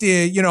like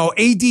the,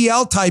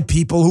 ADL type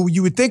people who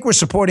you would think were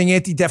supporting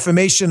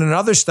anti-defamation and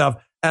other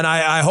stuff, and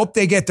I hope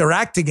they get their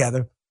act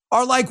together,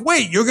 are like,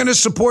 wait, you're going to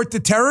support the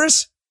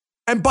terrorists?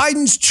 And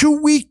Biden's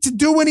too weak to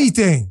do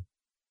anything.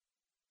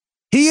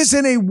 He is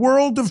in a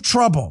world of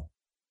trouble.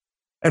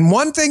 And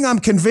one thing I'm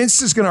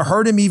convinced is going to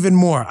hurt him even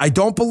more. I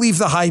don't believe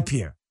the hype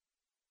here.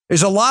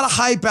 There's a lot of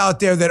hype out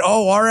there that,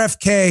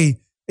 RFK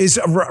is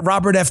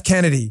Robert F.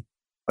 Kennedy.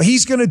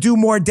 He's going to do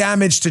more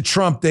damage to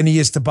Trump than he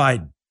is to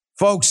Biden.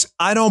 Folks,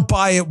 I don't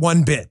buy it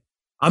one bit.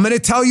 I'm going to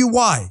tell you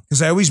why,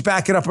 because I always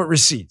back it up with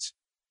receipts.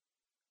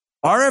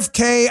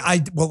 RFK,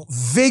 I will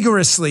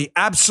vigorously,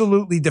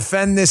 absolutely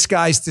defend this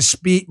guy's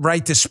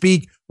right to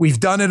speak. We've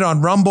done it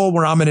on Rumble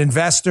where I'm an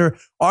investor.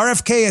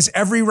 RFK has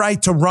every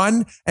right to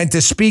run and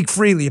to speak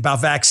freely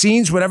about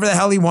vaccines, whatever the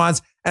hell he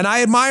wants. And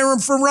I admire him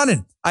for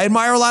running. I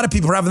admire a lot of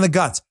people for having the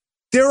guts.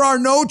 There are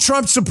no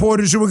Trump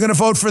supporters who are going to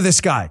vote for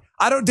this guy.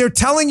 They're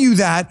telling you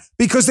that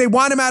because they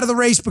want him out of the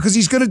race because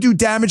he's going to do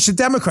damage to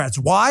Democrats.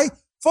 Why?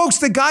 Folks,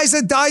 the guys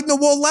that died in the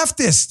wall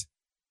leftist.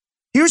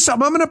 Here's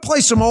something. I'm going to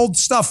play some old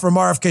stuff from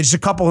RFK. Just a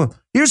couple.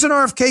 Here's an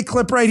RFK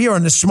clip right here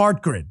on the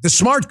smart grid. The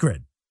smart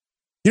grid.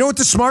 You know what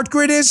the smart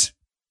grid is?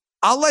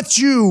 I'll let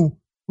you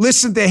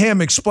listen to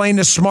him explain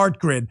the smart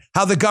grid,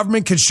 how the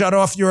government can shut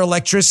off your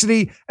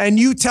electricity. And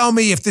you tell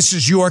me if this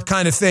is your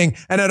kind of thing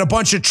and that a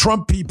bunch of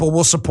Trump people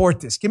will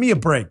support this. Give me a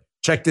break.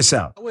 Check this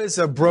out. How is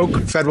a broke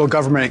federal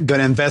government going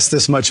to invest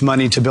this much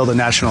money to build a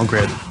national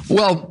grid?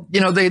 Well,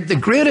 the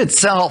grid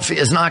itself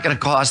is not going to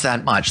cost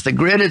that much. The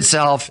grid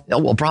itself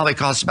will probably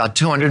cost about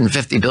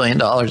 $250 billion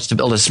to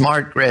build a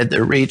smart grid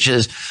that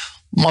reaches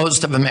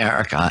most of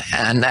America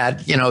and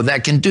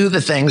that can do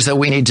the things that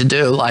we need to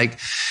do, like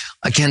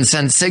can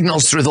send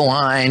signals through the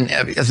line,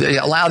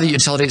 allow the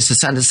utilities to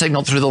send a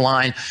signal through the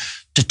line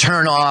to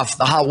turn off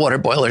the hot water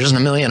boilers in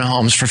 1 million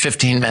homes for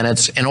 15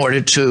 minutes in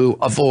order to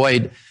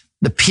avoid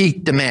the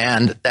peak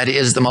demand that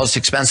is the most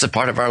expensive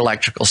part of our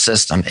electrical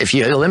system. If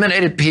you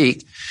eliminated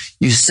peak,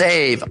 you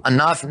save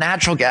enough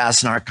natural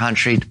gas in our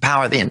country to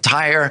power the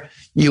entire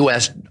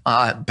U.S.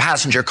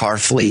 Passenger car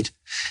fleet.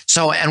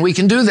 So, and we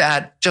can do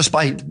that just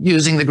by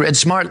using the grid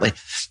smartly.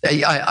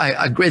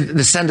 A grid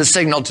that send a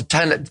signal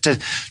to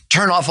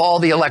turn off all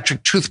the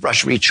electric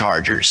toothbrush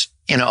rechargers,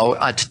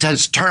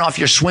 to turn off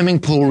your swimming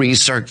pool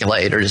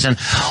recirculators and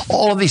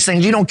all of these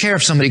things. You don't care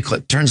if somebody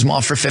turns them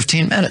off for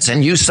 15 minutes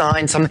and you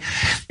sign something.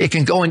 It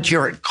can go into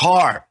your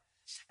car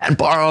and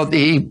borrow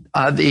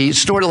the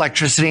stored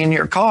electricity in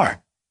your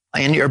car,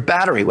 in your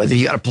battery, whether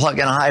you got a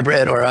plug-in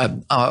hybrid or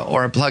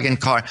a plug-in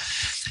car.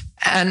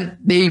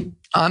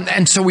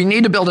 And so we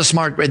need to build a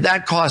smart grid.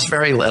 That costs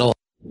very little.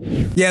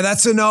 Yeah,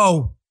 that's a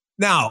no.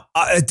 Now,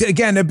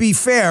 again, to be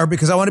fair,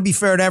 because I want to be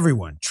fair to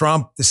everyone,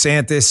 Trump,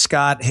 DeSantis,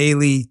 Scott,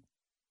 Haley,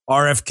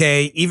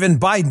 RFK, even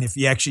Biden, if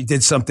he actually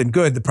did something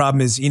good. The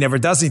problem is he never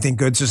does anything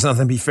good, so there's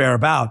nothing to be fair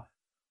about.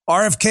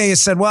 RFK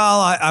has said,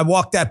 well, I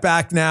walked that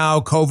back now.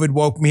 COVID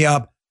woke me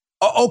up.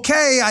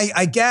 Okay,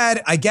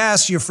 I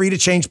guess you're free to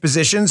change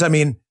positions. I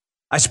mean,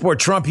 I support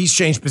Trump. He's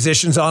changed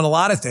positions on a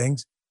lot of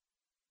things.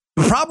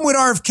 The problem with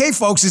RFK,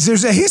 folks, is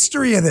there's a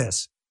history of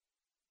this.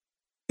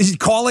 He's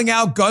calling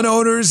out gun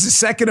owners, the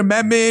Second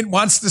Amendment,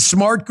 wants the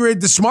smart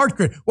grid. The smart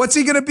grid. What's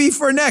he going to be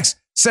for next?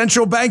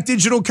 Central bank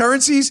digital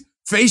currencies?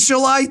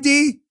 Facial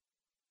ID?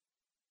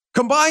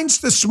 Combines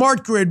the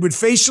smart grid with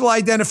facial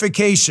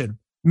identification,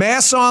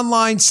 mass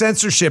online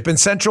censorship, and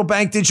central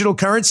bank digital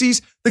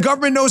currencies. The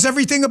government knows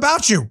everything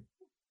about you.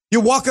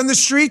 You walk on the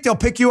street, they'll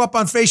pick you up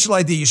on facial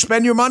ID. You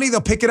spend your money,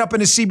 they'll pick it up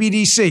in a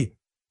CBDC.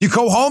 You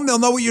go home, they'll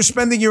know what you're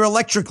spending your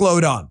electric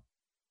load on.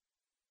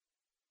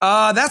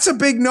 That's a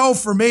big no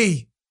for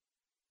me.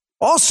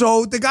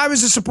 Also, the guy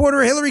was a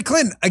supporter of Hillary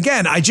Clinton.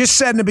 Again, I just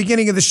said in the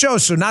beginning of the show,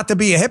 so not to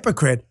be a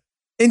hypocrite,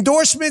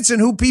 endorsements and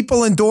who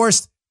people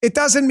endorsed, it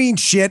doesn't mean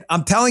shit.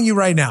 I'm telling you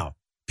right now.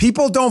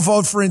 People don't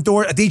vote for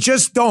They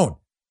just don't.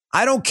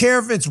 I don't care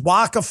if it's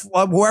Waka,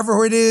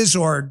 whoever it is,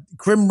 or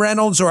Kim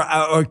Reynolds or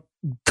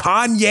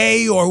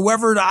Kanye or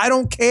whoever. I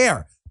don't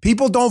care.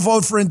 People don't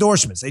vote for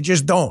endorsements. They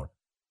just don't.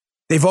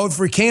 They vote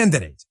for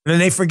candidates. And then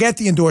they forget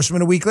the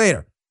endorsement a week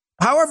later.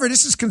 However,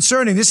 this is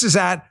concerning. This is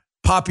at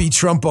Poppy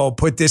Trumpo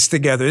put this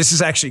together. This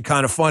is actually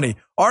kind of funny.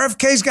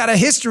 RFK's got a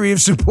history of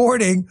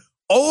supporting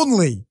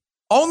only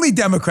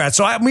Democrats.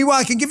 So meanwhile,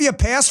 I can give you a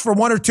pass for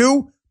one or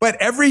two, but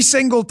every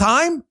single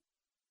time?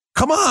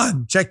 Come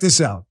on, check this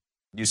out.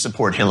 You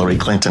support Hillary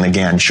Clinton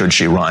again, should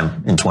she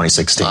run in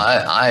 2016?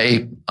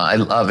 I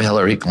love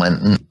Hillary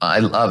Clinton. I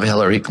love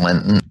Hillary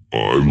Clinton.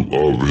 I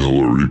love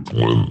Hillary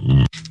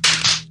Clinton.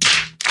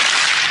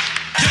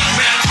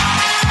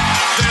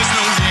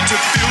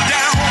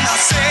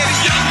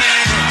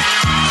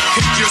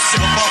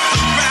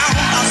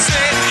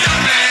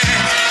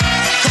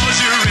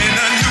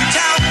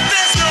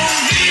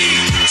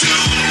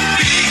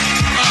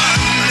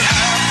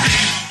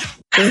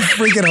 It's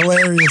freaking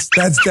hilarious.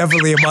 That's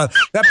definitely a month.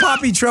 That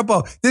Poppy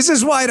Trumpo. This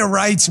is why the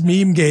right's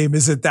meme game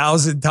is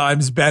 1,000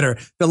 times better.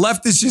 The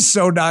left is just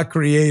so not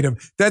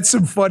creative. That's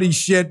some funny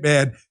shit,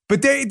 man.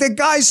 But the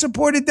guy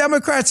supported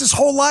Democrats his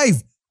whole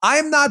life. I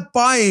am not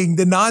buying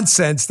the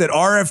nonsense that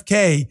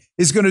RFK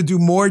is going to do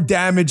more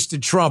damage to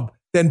Trump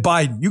than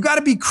Biden. You got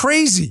to be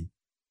crazy.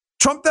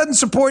 Trump doesn't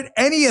support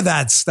any of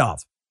that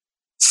stuff.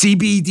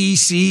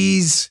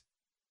 CBDCs,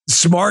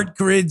 smart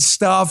grid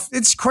stuff.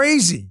 It's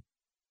crazy.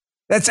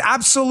 That's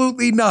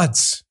absolutely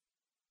nuts.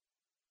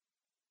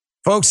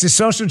 Folks, this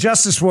social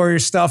justice warrior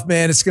stuff,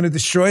 man, it's going to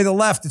destroy the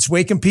left. It's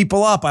waking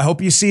people up. I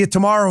hope you see it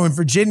tomorrow in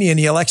Virginia and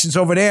the elections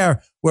over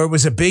there where it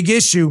was a big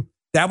issue.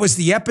 That was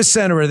the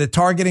epicenter of the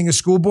targeting of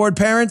school board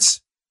parents.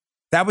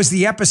 That was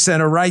the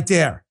epicenter right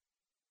there.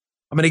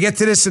 I'm going to get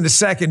to this in a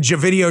second.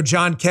 Video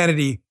John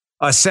Kennedy,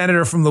 a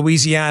senator from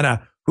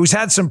Louisiana, who's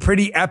had some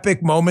pretty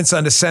epic moments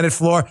on the Senate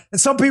floor. And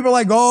some people are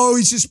like, oh,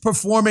 he's just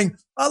performing.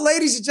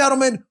 Ladies and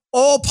gentlemen,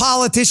 all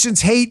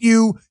politicians hate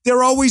you.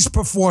 They're always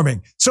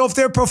performing. So if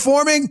they're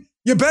performing,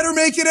 you better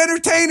make it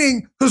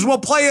entertaining because we'll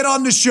play it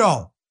on the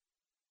show.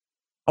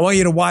 I want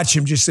you to watch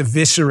him just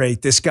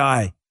eviscerate this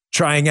guy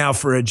trying out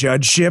for a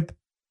judgeship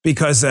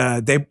because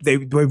they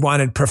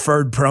wanted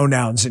preferred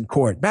pronouns in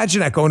court.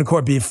 Imagine that, going to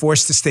court, being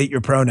forced to state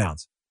your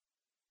pronouns.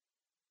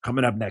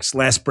 Coming up next,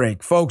 last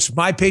break. Folks,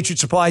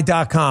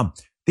 MyPatriotSupply.com.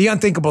 The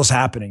unthinkable is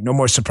happening. No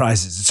more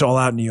surprises. It's all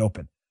out in the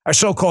open. Our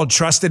so-called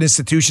trusted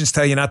institutions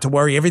tell you not to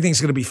worry.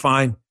 Everything's going to be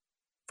fine.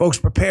 Folks,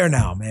 prepare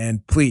now,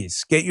 man.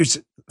 Please get your.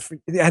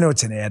 I know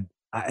it's an ad.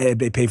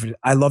 They pay for it.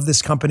 I love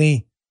this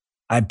company.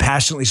 I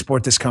passionately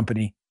support this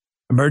company.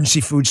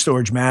 Emergency food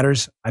storage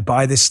matters. I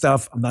buy this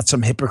stuff. I'm not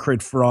some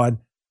hypocrite fraud.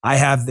 I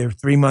have their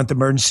 3-month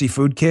emergency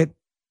food kit.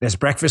 There's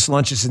breakfast,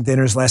 lunches, and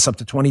dinners. Lasts up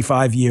to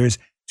 25 years.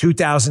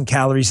 2,000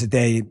 calories a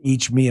day in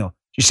each meal.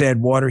 You say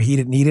add water, heat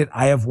it, and eat it.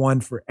 I have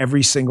one for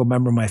every single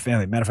member of my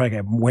family. Matter of fact, I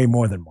have way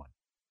more than one.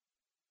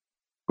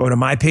 Go to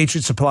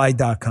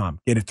MyPatriotSupply.com.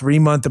 Get a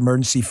 3-month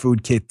emergency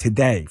food kit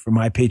today for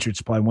My Patriot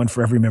Supply, one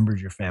for every member of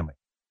your family.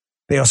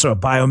 They also have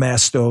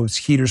biomass stoves,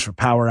 heaters for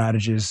power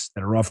outages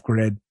that are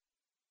off-grid,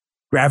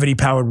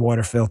 gravity-powered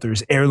water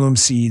filters, heirloom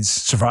seeds,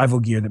 survival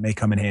gear that may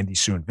come in handy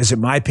soon. Visit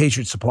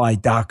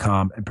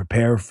MyPatriotSupply.com and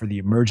prepare for the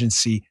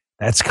emergency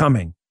that's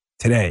coming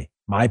today.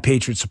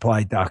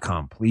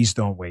 MyPatriotSupply.com. Please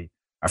don't wait.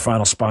 Our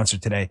final sponsor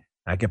today.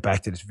 I'll get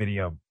back to this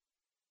video.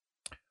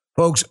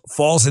 Folks,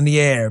 fall's in the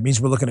air. It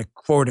means we're looking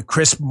forward to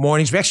crisp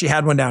mornings. We actually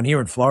had one down here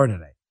in Florida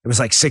today. It was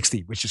like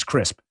 60, which is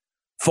crisp.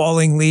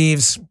 Falling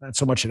leaves, not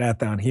so much of that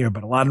down here,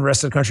 but a lot in the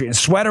rest of the country. And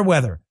sweater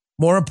weather.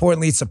 More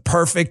importantly, it's a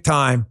perfect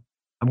time.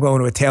 I'm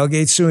going to a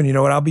tailgate soon. You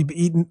know what? I'll be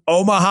eating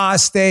Omaha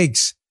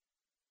Steaks.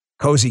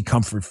 Cozy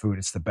comfort food.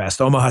 It's the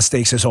best. Omaha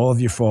Steaks has all of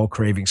your fall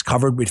cravings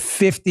covered with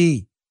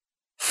 50%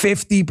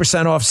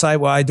 off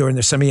site-wide during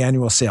their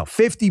semi-annual sale.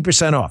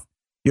 50% off.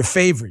 Your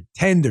favorite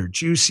tender,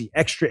 juicy,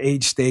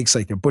 extra-aged steaks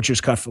like their butcher's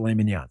cut filet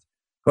mignons.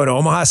 Go to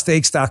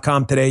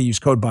omahasteaks.com today. Use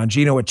code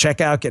Bongino at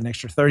checkout. Get an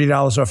extra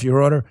 $30 off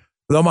your order.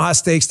 With Omaha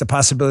Steaks, the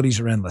possibilities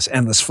are endless.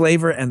 Endless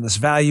flavor, endless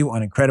value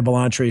on incredible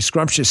entrees,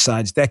 scrumptious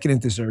sides,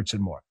 decadent desserts,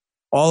 and more.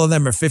 All of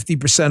them are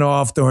 50%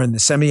 off during the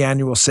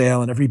semi-annual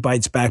sale, and every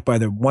bite's backed by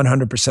their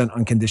 100%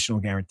 unconditional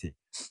guarantee.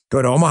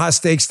 Go to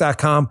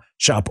omahasteaks.com.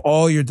 Shop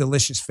all your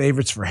delicious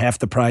favorites for half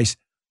the price.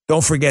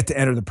 Don't forget to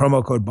enter the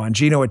promo code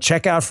Bongino at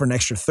checkout for an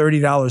extra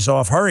 $30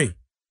 off. Hurry.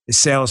 This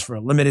sale is for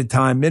a limited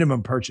time.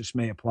 Minimum purchase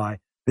may apply.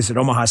 Visit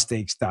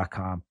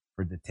omahasteaks.com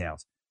for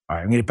details. All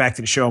right, I'm going to get back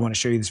to the show. I want to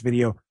show you this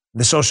video.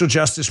 The social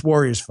justice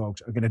warriors,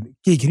 folks, are going to...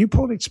 Gee, can you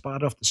pull the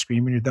spot off the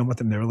screen when you're done with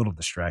them? They're a little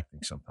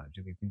distracting sometimes.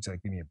 You think things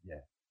like, give me a... Yeah.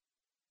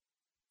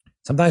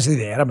 Sometimes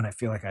they add them and I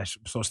feel like I'm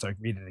supposed to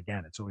read it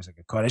again. It's always like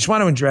a cut. I just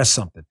want to address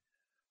something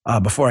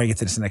before I get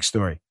to this next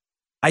story.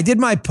 I did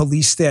my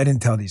police state. I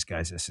didn't tell these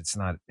guys this. It's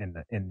not in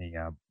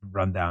the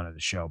rundown of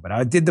the show, but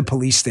I did the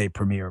police state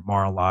premiere at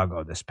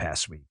Mar-a-Lago this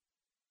past week.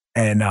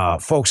 And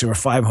folks, there were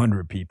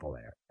 500 people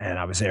there. And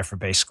I was there for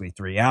basically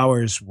 3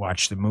 hours,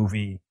 watched the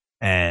movie,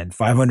 and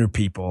 500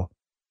 people.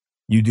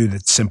 You do the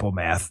simple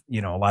math.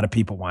 You know, a lot of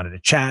people wanted to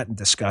chat and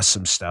discuss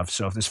some stuff.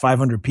 So if there's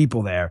 500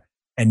 people there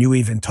and you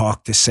even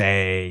talk to,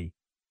 say,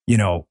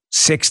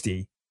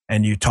 60,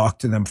 and you talk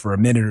to them for a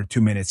minute or 2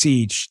 minutes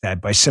each,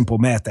 that by simple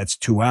math, that's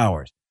 2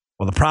 hours.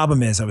 Well, the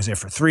problem is I was there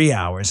for 3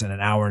 hours, and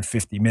an hour and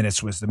 50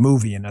 minutes was the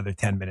movie. Another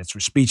 10 minutes were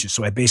speeches.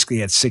 So I basically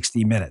had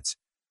 60 minutes.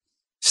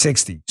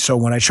 60. So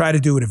when I try to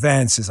do at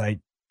events is I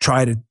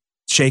try to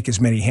shake as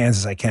many hands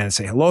as I can and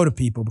say hello to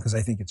people because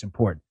I think it's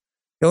important.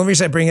 The only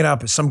reason I bring it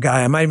up is some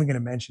guy, I'm not even going to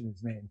mention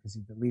his name because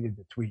he deleted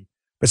the tweet,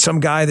 but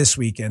some guy this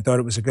weekend thought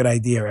it was a good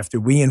idea after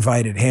we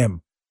invited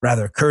him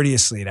rather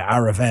courteously to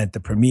our event, the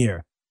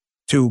premiere,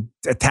 to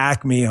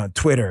attack me on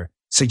Twitter,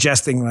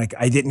 suggesting like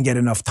I didn't get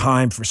enough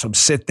time for some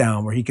sit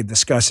down where he could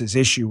discuss his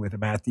issue with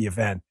him at the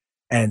event,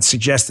 and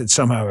suggested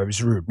somehow I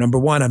was rude. Number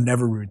one, I'm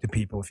never rude to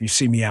people. If you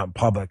see me out in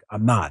public,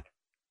 I'm not.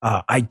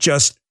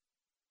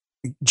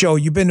 Joe,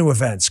 you've been to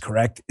events,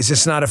 correct? Is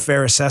this not a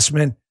fair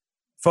assessment?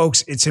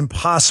 Folks, it's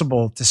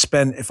impossible to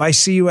spend, if I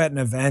see you at an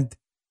event,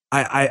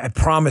 I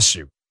promise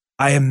you,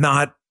 I am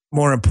not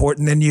more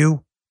important than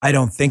you. I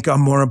don't think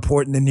I'm more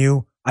important than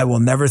you. I will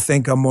never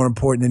think I'm more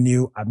important than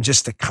you. I'm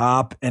just a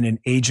cop and an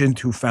agent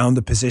who found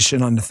a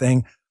position on the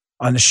thing,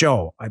 on the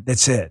show.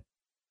 That's it.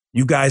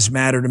 You guys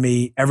matter to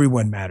me.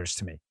 Everyone matters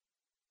to me.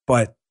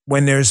 But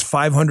when there's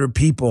 500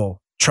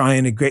 people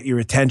trying to get your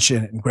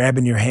attention and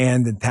grabbing your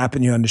hand and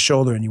tapping you on the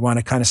shoulder, and you want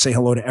to kind of say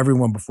hello to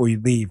everyone before you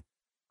leave,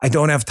 I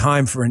don't have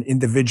time for an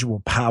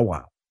individual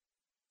powwow.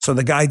 So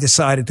the guy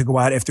decided to go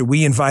out after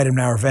we invited him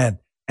to our event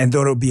and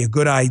thought it would be a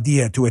good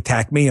idea to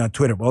attack me on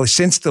Twitter. Well, he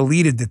since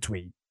deleted the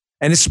tweet.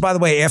 And this is, by the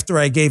way, after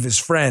I gave his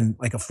friend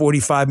like a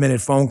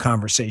 45-minute phone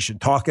conversation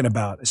talking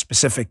about a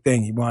specific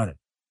thing he wanted.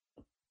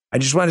 I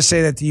just want to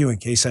say that to you in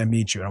case I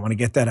meet you. And I want to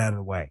get that out of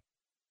the way.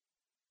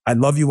 I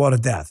love you all to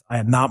death. I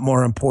am not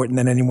more important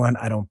than anyone.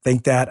 I don't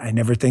think that. I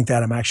never think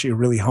that. I'm actually a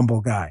really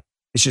humble guy.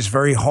 It's just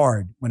very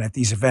hard when at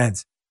these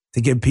events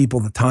to give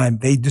people the time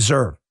they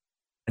deserve.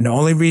 And the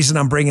only reason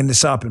I'm bringing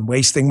this up and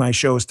wasting my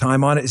show's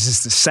time on it is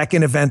it's the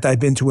second event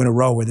I've been to in a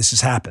row where this has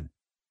happened.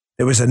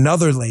 There was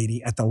another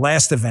lady at the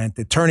last event,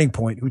 the Turning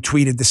Point, who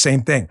tweeted the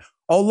same thing.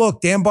 Oh,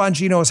 look, Dan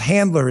Bongino's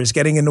handler is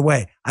getting in the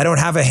way. I don't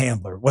have a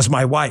handler. It was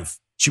my wife.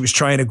 She was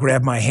trying to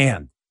grab my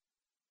hand.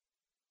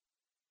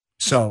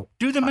 So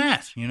do the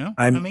math,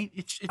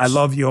 it's I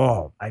love you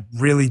all. I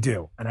really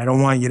do. And I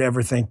don't want you to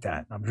ever think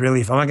that. I'm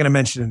not going to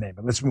mention the name,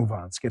 but let's move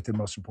on. Let's get to the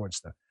most important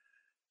stuff.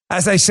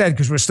 As I said,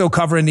 because we're still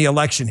covering the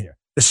election here,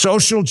 the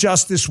social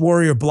justice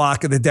warrior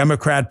bloc of the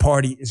Democrat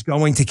Party is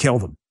going to kill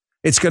them.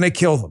 It's going to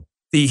kill them.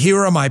 The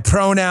here are my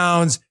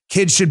pronouns.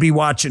 Kids should be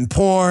watching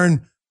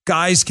porn.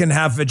 Guys can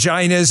have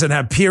vaginas and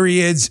have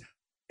periods.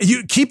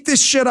 You keep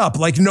this shit up.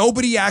 Like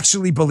nobody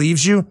actually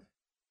believes you.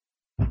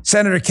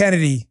 Senator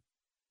Kennedy,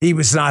 he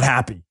was not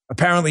happy.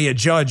 Apparently a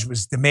judge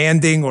was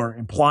demanding or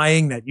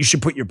implying that you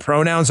should put your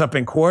pronouns up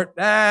in court.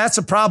 That's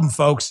a problem,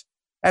 folks.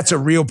 That's a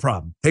real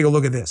problem. Take a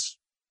look at this.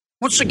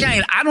 Once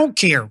again, I don't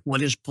care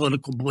what his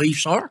political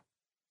beliefs are,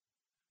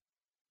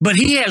 but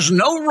he has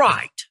no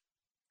right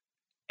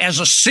as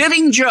a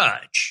sitting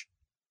judge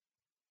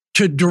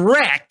to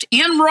direct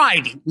in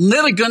writing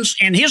litigants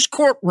in his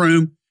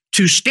courtroom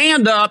to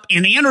stand up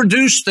and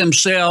introduce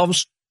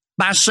themselves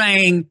by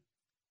saying,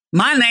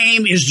 my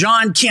name is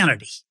John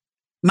Kennedy.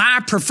 My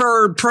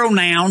preferred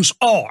pronouns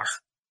are.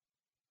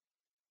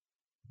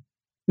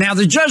 Now,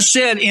 the judge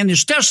said in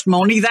his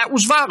testimony that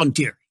was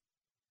voluntary.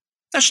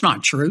 That's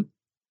not true.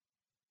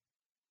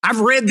 I've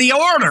read the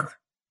order.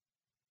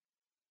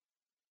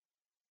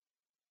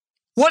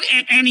 But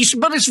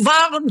it's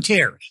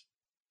voluntary.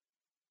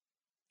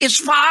 It's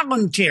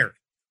voluntary.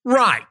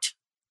 Right.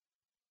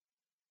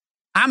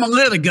 I'm a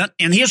litigant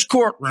in his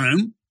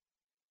courtroom,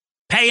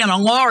 paying a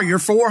lawyer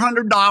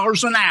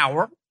 $400 an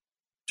hour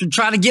to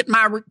try to get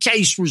my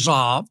case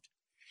resolved.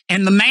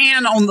 And the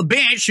man on the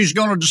bench who's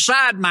going to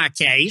decide my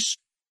case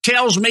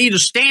tells me to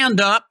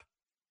stand up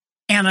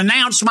and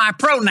announce my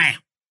pronoun.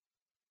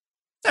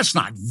 That's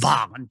not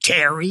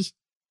voluntary.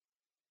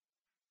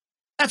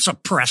 That's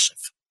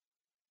oppressive.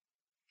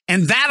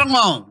 And that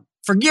alone,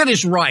 forget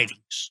his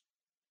writings,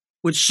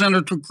 which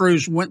Senator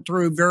Cruz went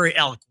through very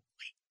eloquently.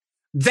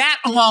 That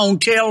alone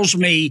tells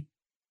me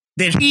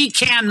that he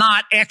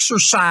cannot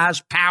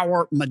exercise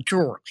power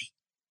maturely.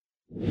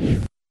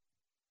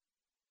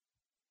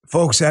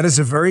 Folks, that is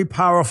a very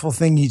powerful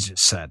thing he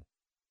just said.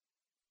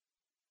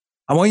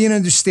 I want you to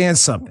understand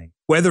something.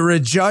 Whether a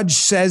judge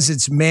says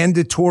it's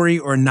mandatory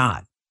or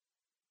not,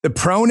 the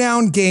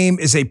pronoun game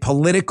is a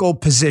political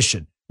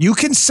position. You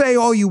can say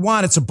all you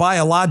want, it's a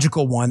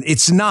biological one.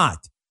 It's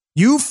not.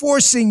 You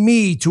forcing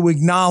me to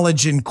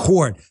acknowledge in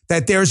court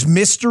that there's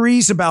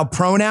mysteries about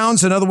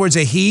pronouns, in other words,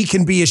 a he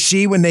can be a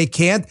she when they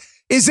can't,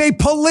 is a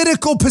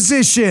political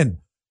position.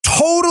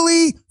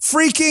 Totally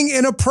freaking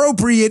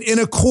inappropriate in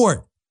a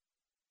court.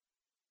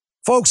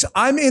 Folks,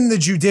 I'm in the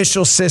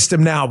judicial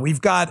system now.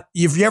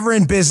 If you're ever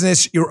in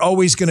business, you're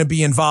always going to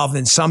be involved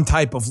in some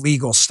type of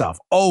legal stuff.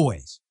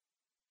 Always.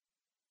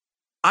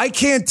 I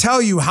can't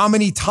tell you how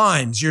many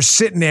times you're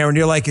sitting there and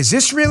you're like, is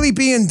this really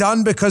being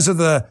done because of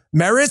the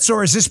merits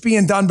or is this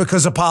being done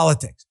because of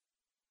politics?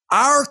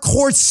 Our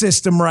court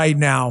system right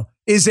now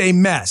is a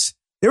mess.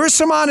 There are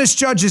some honest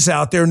judges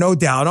out there, no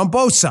doubt, on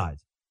both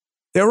sides.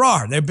 There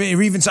are.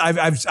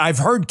 I've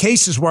heard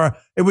cases where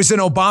it was an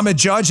Obama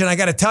judge, and I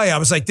got to tell you, I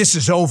was like, this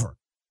is over.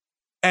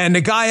 And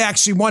the guy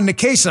actually won the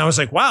case, and I was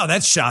like, wow,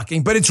 that's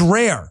shocking, but it's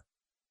rare.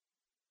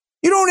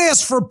 You don't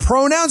ask for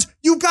pronouns.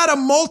 You've got a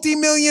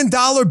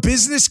multi-million-dollar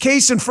business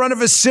case in front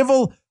of a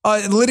civil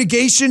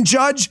litigation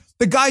judge.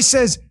 The guy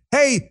says,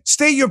 hey,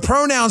 state your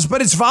pronouns,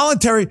 but it's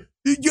voluntary.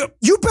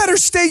 You better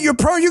state your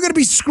pronouns. You're going to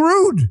be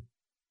screwed.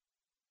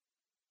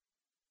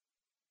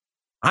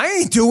 I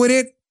ain't doing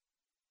it.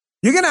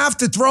 You're going to have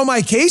to throw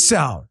my case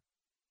out.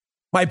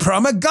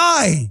 I'm a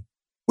guy.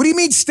 What do you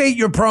mean state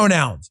your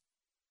pronouns?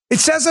 It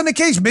says on the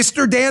case,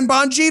 Mr. Dan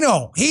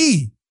Bongino,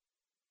 he.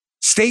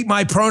 State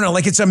my pronoun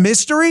like it's a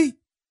mystery.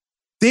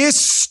 This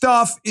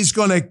stuff is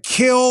going to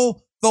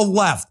kill the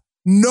left.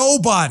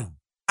 Nobody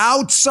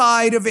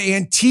outside of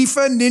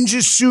Antifa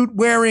ninja suit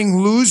wearing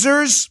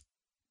losers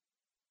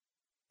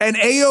and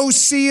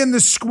AOC and the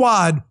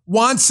squad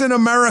wants an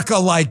America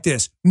like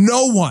this.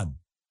 No one.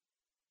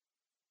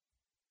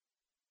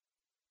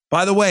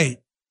 By the way,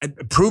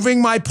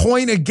 proving my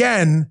point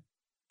again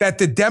that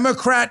the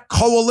Democrat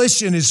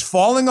coalition is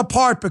falling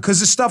apart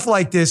because of stuff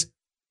like this.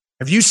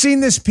 Have you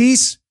seen this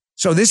piece?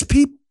 So this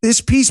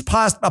piece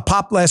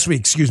popped last week.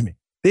 Excuse me.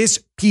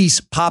 This piece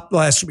popped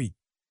last week.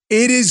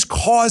 It is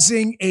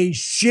causing a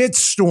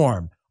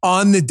shitstorm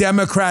on the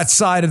Democrat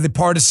side of the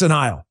partisan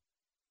aisle.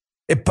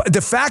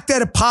 The fact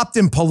that it popped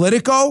in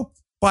Politico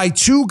by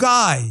two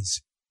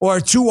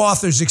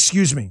authors,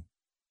 excuse me.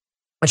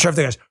 I'm sure if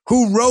they guys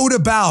who wrote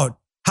about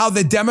how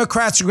the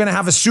Democrats are going to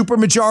have a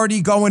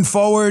supermajority going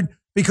forward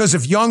because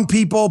of young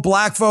people,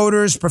 black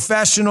voters,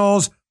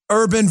 professionals,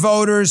 urban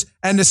voters,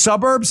 and the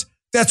suburbs.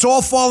 That's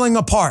all falling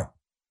apart.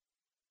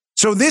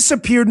 So this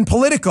appeared in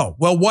Politico.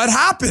 Well, what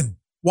happened?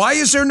 Why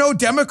is there no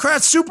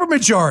Democrat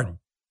supermajority?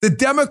 The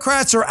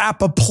Democrats are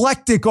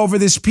apoplectic over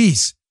this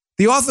piece.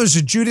 The authors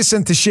are Judas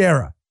and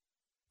Teixeira.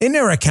 In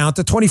their account,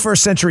 the 21st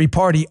Century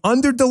Party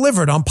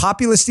underdelivered on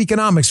populist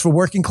economics for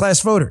working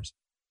class voters.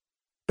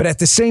 But at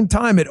the same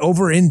time, it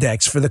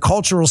over-indexed for the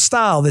cultural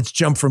style that's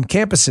jumped from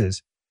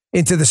campuses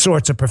into the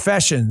sorts of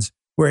professions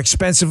where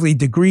expensively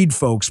degreed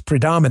folks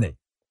predominate,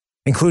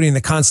 including the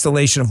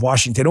constellation of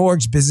Washington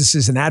orgs,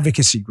 businesses, and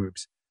advocacy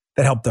groups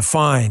that help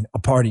define a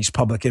party's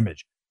public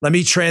image. Let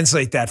me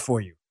translate that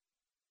for you.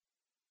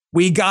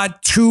 We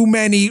got too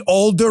many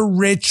older,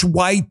 rich,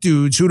 white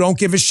dudes who don't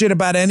give a shit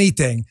about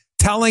anything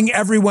telling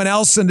everyone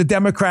else in the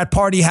Democrat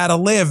Party how to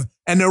live,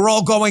 and they're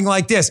all going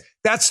like this.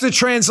 That's the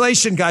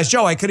translation, guys.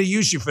 Joe, I could have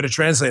used you for the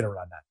translator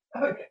on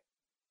that. Okay.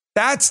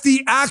 That's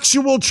the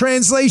actual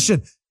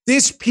translation.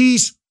 This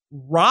piece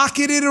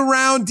rocketed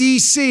around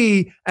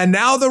D.C., and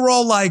now they're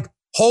all like,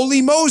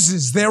 holy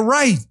Moses, they're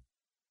right.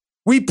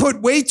 We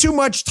put way too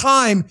much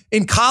time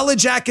in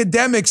college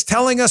academics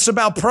telling us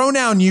about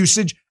pronoun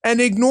usage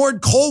and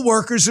ignored coal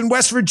workers in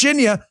West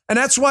Virginia, and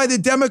that's why the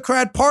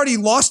Democrat Party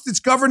lost its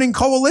governing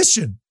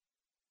coalition.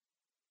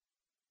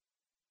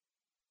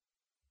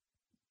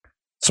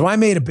 So I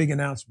made a big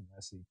announcement,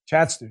 Leslie.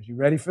 Chatsters, you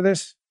ready for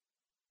this?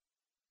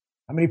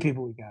 How many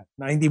people we got?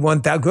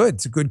 91,000. Good.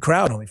 It's a good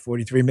crowd. Only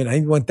 43 minutes.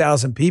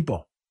 91,000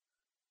 people.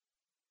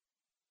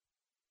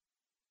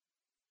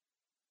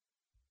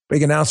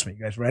 Big announcement.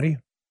 You guys ready?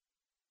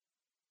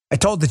 I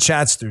told the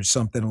Chatsters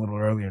something a little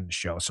earlier in the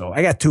show, so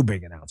I got two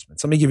big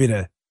announcements. Let me give you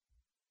the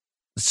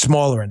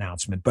smaller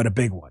announcement, but a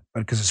big one,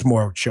 because it's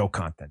more show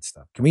content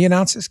stuff. Can we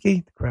announce this,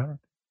 Keith? The crowd?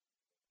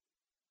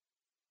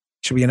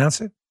 Should we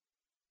announce it?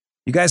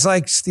 You guys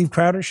like Steve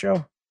Crowder's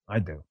show? I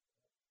do.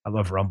 I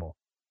love Rumble.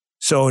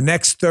 So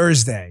next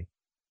Thursday,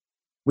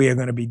 we are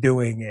going to be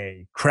doing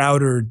a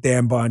Crowder,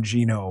 Dan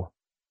Bongino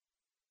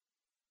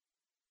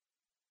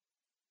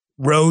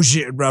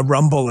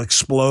Rumble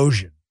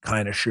explosion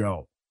kind of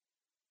show.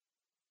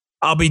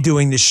 I'll be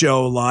doing the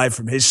show live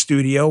from his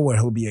studio where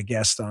he'll be a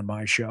guest on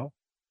my show.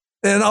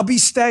 And I'll be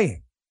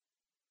staying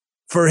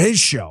for his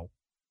show.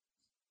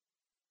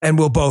 And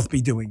we'll both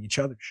be doing each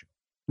other's show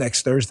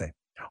next Thursday.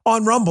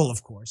 On Rumble,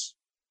 of course.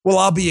 Well,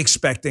 I'll be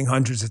expecting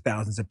hundreds of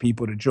thousands of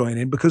people to join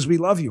in because we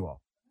love you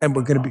all. And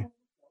we're going to be...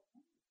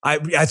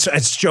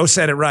 As Joe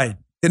said it right.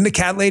 Didn't the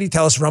cat lady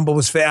tell us Rumble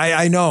was...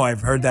 I know,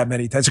 I've heard that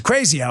many times. It's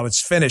crazy how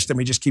it's finished and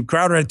we just keep...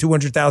 Crowder had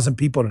 200,000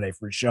 people today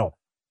for his show.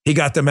 He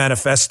got the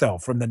manifesto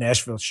from the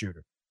Nashville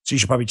shooter. So you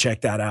should probably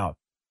check that out.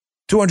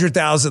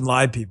 200,000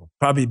 live people.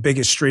 Probably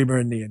biggest streamer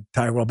in the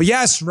entire world. But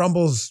yes,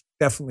 Rumble's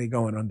definitely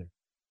going under.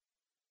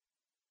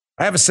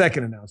 I have a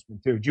second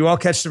announcement too. Do you all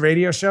catch the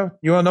radio show?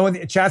 You all know what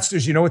the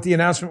Chatsters, you know what the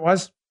announcement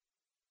was?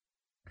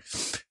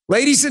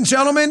 Ladies and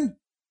gentlemen,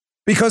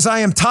 because I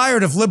am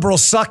tired of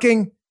liberals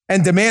sucking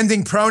and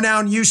demanding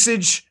pronoun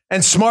usage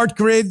and smart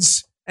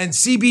grids and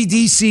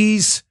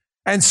CBDCs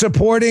and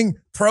supporting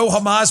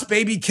pro-Hamas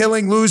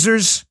baby-killing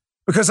losers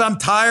because I'm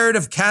tired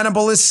of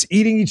cannibalists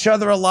eating each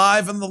other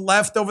alive on the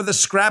left over the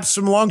scraps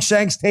from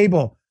Longshank's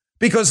table,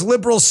 because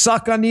liberals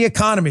suck on the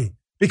economy,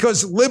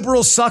 because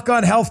liberals suck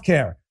on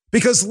healthcare,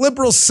 because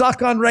liberals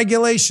suck on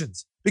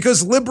regulations,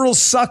 because liberals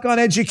suck on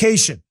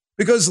education,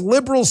 because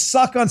liberals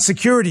suck on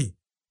security,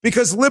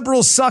 because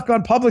liberals suck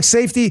on public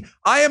safety.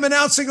 I am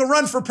announcing a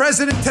run for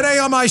president today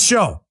on my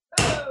show.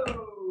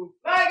 Oh,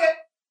 flag it.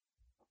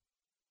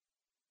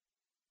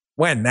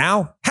 When?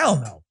 Now? Hell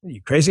no. Are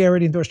you crazy? I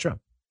already endorsed Trump.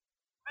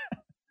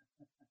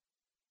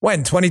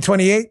 When?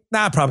 2028?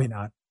 Nah, probably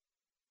not.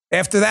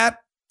 After that?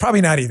 Probably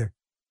not either.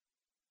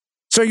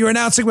 So you're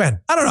announcing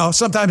when? I don't know.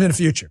 Sometime in the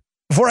future.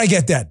 Before I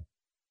get dead.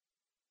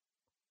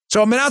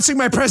 So I'm announcing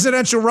my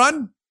presidential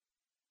run.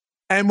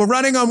 And we're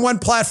running on one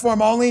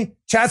platform only.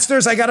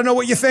 Chatsters, I got to know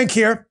what you think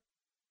here.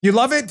 You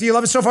love it? Do you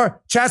love it so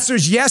far?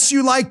 Chatsters, yes,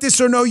 you like this,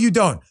 or no, you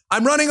don't.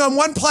 I'm running on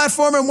one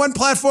platform and one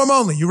platform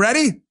only. You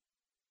ready?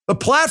 The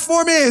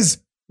platform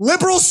is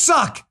liberals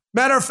suck.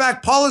 Matter of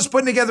fact, Paul is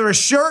putting together a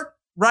shirt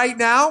right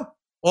now.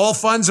 All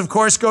funds, of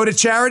course, go to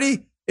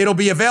charity. It'll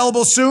be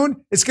available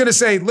soon. It's going to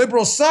say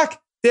liberals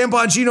suck. Dan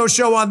Bongino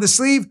show on the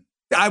sleeve.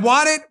 I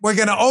want it. We're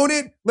going to own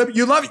it.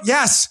 You love it?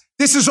 Yes.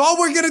 This is all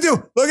we're going to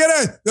do. Look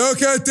at it.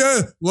 Look at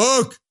this.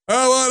 Look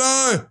at what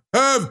I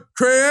have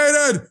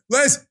created.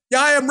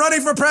 I am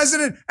running for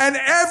president, and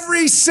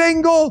every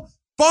single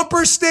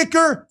bumper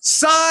sticker,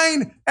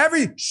 sign,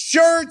 every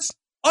shirts,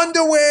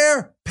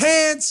 underwear,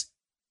 pants,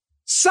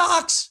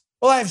 socks.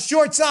 Well, I have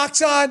short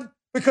socks on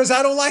because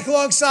I don't like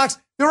long socks.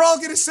 They're all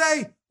going to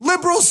say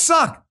liberals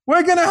suck.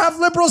 We're going to have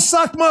liberals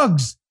suck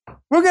mugs.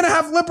 We're going to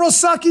have liberals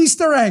suck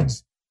Easter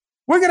eggs.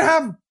 We're going to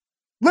have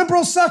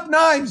liberals suck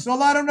knives.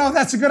 Well, I don't know if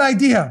that's a good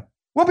idea.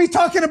 We'll be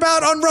talking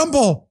about on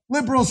Rumble,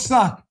 liberals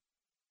suck.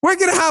 We're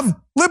going to have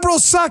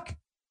liberals suck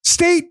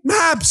state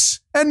maps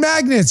and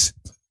magnets.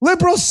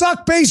 Liberals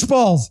suck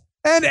baseballs.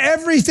 And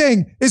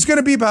everything is going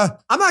to be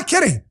about, I'm not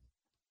kidding.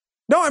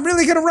 No, I'm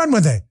really going to run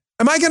with it.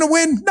 Am I going to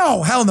win?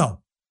 No, hell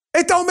no.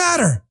 It don't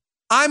matter.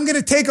 I'm going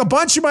to take a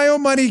bunch of my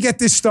own money to get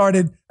this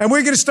started, and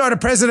we're going to start a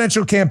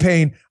presidential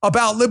campaign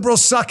about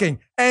liberals sucking.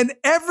 And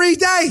every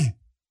day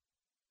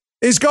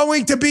is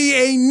going to be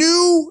a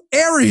new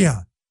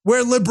area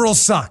where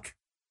liberals suck.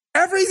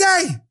 Every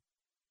day.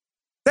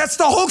 That's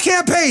the whole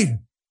campaign.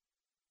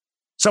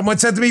 Someone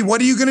said to me,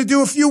 what are you going to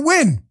do if you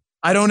win?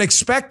 I don't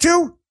expect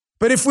to,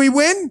 but if we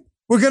win,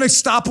 we're going to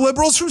stop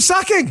liberals from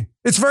sucking.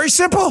 It's very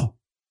simple.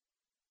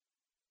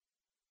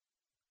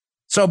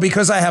 So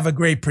because I have a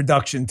great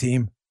production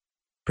team,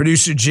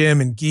 producer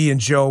Jim and Guy and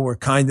Joe were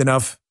kind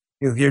enough.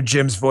 You'll hear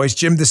Jim's voice.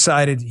 Jim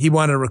decided he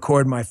wanted to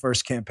record my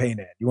first campaign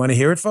ad. You want to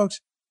hear it,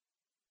 folks?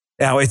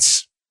 Now,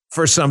 it's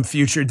for some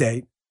future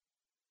date.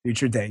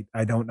 Future date,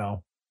 I don't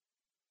know.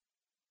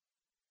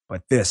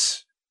 But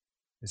this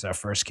is our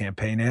first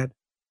campaign ad.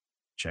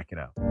 Check it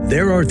out.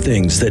 There are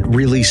things that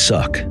really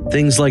suck.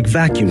 Things like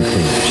vacuum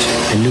cleaners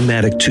and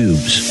pneumatic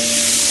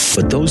tubes.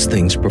 But those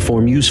things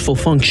perform useful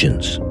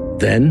functions.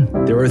 Then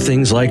there are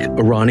things like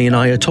Iranian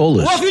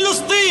Ayatollahs,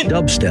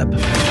 dubstep,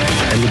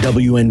 and the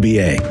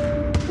WNBA.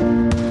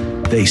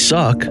 They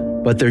suck,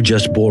 but they're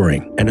just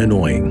boring and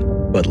annoying.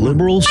 But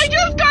liberals... I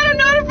just got a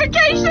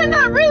notification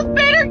that Ruth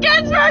Bader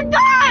Ginsburg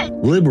died!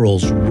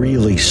 Liberals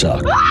really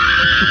suck.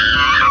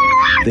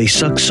 They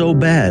suck so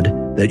bad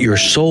that your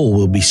soul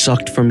will be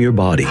sucked from your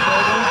body.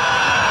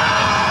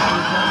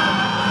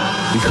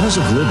 Because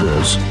of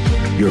liberals,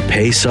 your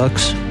pay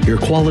sucks, your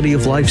quality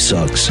of life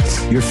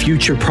sucks, your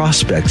future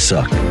prospects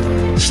suck.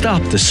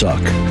 Stop the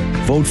suck.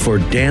 Vote for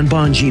Dan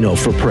Bongino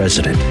for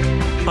president.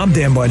 I'm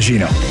Dan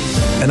Bongino,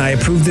 and I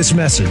approve this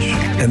message,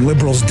 and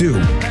liberals do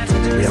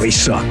really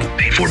suck.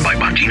 Paid for by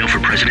Bongino for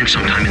president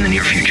sometime in the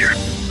near future.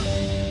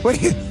 What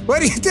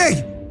do you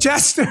think?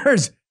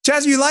 Chesters,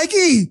 you like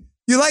it?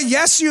 You like,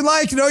 yes, you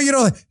like, no, you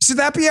don't. Should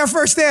that be our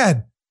first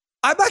ad?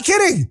 I'm not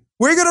kidding.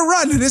 We're going to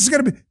run, and this is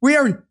going to be,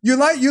 you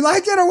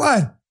like it or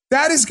what?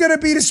 That is going to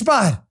be the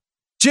spot.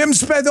 Jim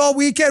spent all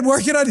weekend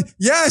working on it.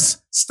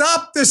 Yes,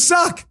 stop the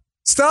suck.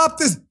 Stop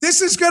this.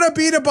 This is going to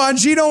be the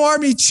Bongino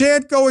Army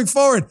chant going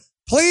forward.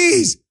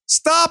 Please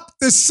stop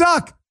the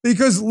suck,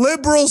 because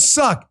liberals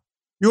suck.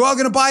 You all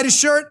going to buy the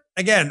shirt?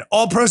 Again,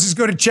 all proceeds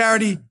go to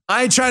charity.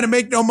 I ain't trying to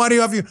make no money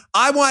off you.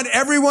 I want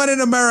everyone in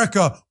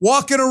America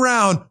walking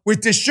around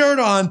with the shirt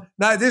on.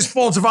 Now, this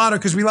Folds of Honor,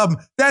 because we love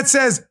them. That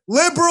says,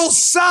 liberals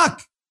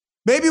suck.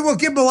 Maybe we'll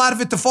give them a lot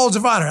of it to Folds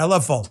of Honor. I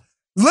love Folds.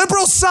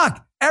 Liberals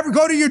suck.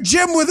 Go to your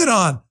gym with it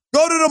on.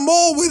 Go to the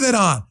mall with it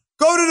on.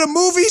 Go to the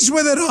movies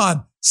with it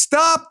on.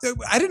 Stop.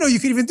 I didn't know you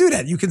could even do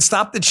that. You can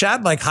stop the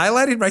chat, like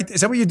highlight it right there.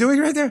 Is that what you're doing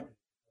right there?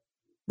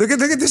 Look at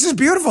this is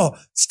beautiful.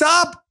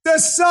 Stop the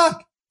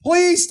suck.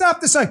 Please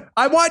stop the suck.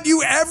 I want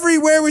you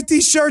everywhere with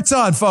these shirts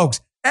on, folks.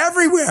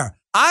 Everywhere.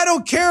 I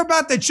don't care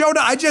about the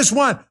Jonah. I just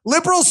want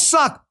liberals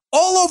suck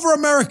all over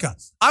America.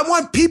 I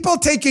want people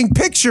taking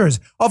pictures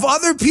of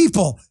other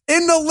people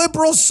in the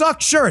liberal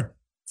suck shirt.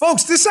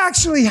 Folks, this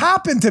actually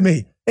happened to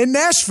me in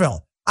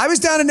Nashville. I was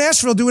down in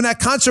Nashville doing that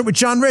concert with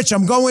John Rich.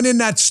 I'm going in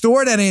that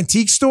store, that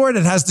antique store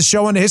that has the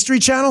show on the History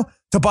Channel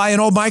to buy an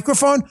old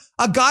microphone.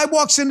 A guy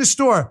walks in the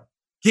store.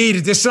 Gee,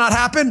 did this not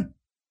happen?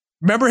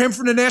 Remember him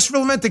from the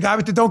Nashville event, the guy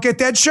with the Don't Get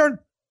Dead shirt?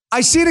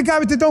 I see the guy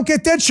with the Don't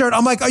Get Dead shirt.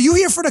 I'm like, are you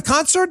here for the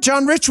concert,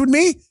 John Rich, with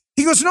me?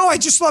 He goes, no, I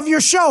just love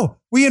your show.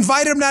 We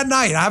invited him that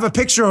night. I have a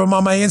picture of him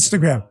on my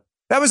Instagram.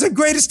 That was the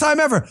greatest time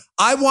ever.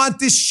 I want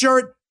this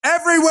shirt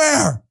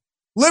everywhere.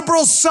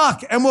 Liberals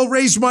suck and we'll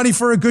raise money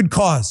for a good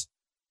cause.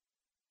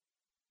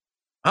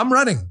 I'm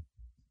running.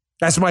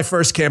 That's my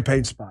first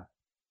campaign spot.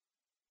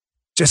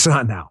 Just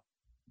not now.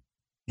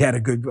 He had a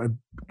good,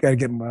 got to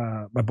get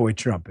my boy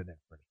Trump in there.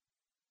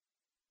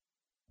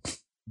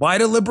 Why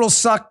do liberals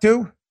suck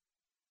too?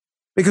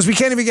 Because we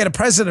can't even get a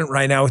president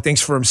right now who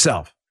thinks for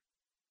himself.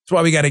 That's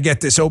why we got to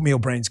get this oatmeal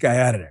brains guy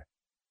out of there.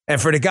 And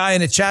for the guy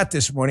in the chat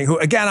this morning, who,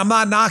 again, I'm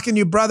not knocking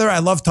you, brother. I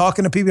love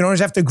talking to people. You don't always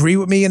have to agree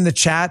with me in the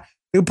chat.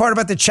 The good part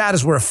about the chat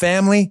is we're a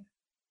family.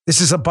 This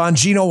is a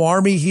Bongino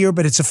army here,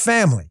 but it's a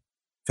family.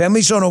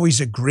 Families don't always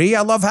agree.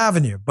 I love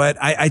having you. But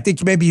I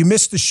think maybe you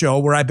missed the show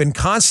where I've been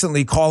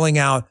constantly calling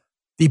out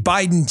the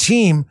Biden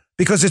team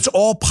because it's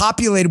all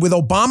populated with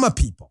Obama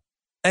people.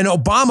 And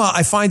Obama,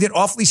 I find it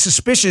awfully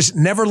suspicious,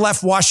 never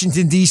left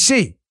Washington,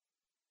 D.C.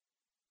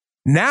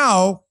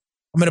 Now,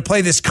 I'm going to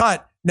play this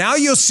cut. Now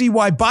you'll see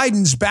why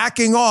Biden's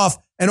backing off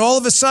and all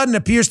of a sudden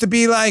appears to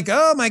be like,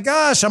 oh my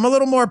gosh, I'm a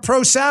little more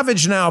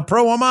pro-Savage now,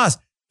 pro-Hamas.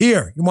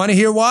 Here, you want to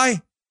hear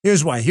why?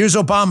 Here's why. Here's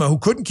Obama, who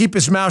couldn't keep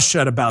his mouth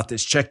shut about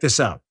this. Check this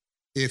out.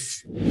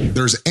 If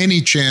there's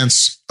any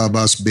chance of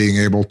us being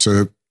able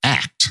to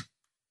act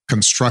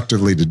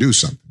constructively to do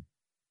something,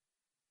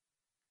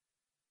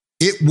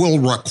 it will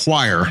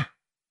require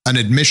an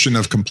admission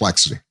of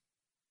complexity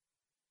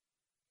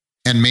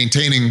and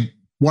maintaining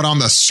what on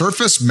the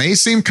surface may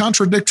seem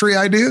contradictory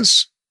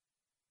ideas.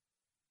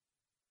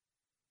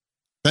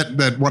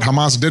 That what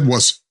Hamas did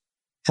was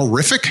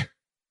horrific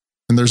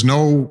and there's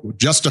no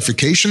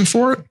justification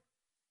for it.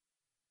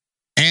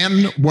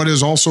 And what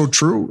is also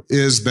true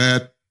is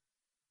that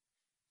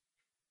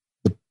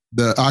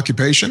the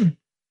occupation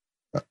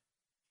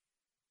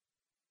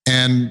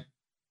and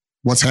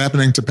what's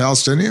happening to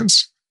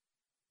Palestinians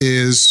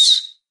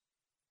is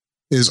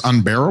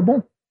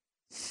unbearable.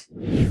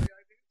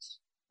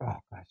 Oh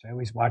gosh, I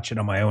always watch it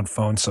on my own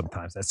phone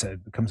sometimes. That's it.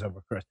 It comes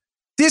over Chris.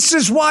 This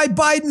is why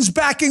Biden's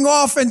backing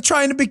off and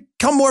trying to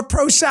become more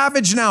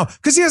pro-Savage now,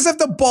 because he doesn't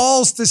have the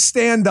balls to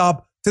stand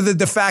up to the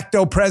de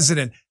facto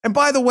president. And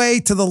by the way,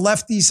 to the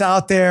lefties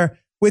out there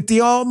with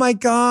the, oh my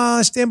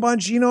gosh, Dan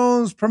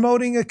Bongino's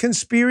promoting a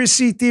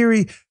conspiracy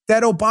theory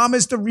that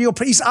Obama's the real,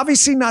 he's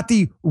obviously not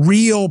the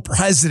real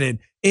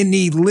president in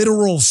the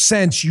literal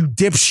sense, you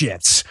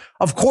dipshits.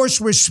 Of course,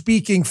 we're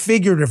speaking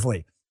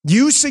figuratively.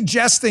 You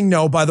suggesting,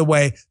 no, by the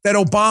way, that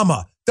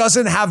Obama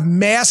doesn't have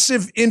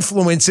massive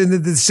influence in the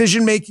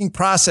decision-making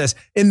process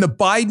in the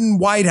Biden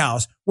White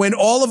House when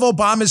all of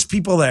Obama's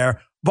people there,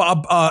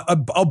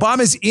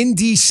 Obama's in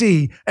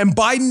D.C. and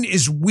Biden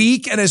is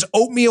weak and has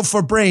oatmeal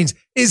for brains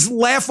is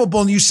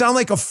laughable. And you sound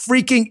like a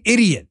freaking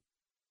idiot.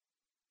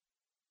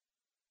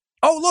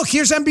 Oh, look,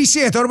 here's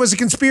NBC. I thought it was a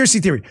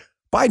conspiracy theory.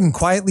 Biden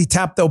quietly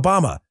tapped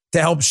Obama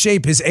to help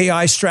shape his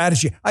AI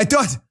strategy. I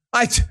thought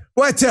it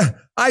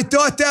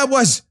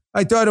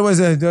was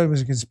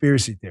a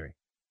conspiracy theory.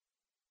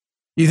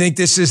 You think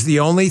this is the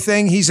only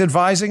thing he's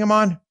advising him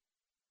on?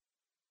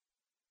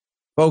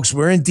 Folks,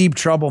 we're in deep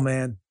trouble,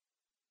 man.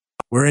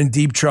 We're in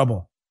deep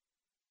trouble.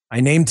 I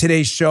named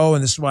today's show,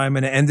 and this is why I'm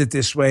going to end it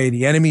this way.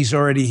 The enemy's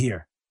already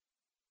here.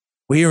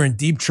 We are in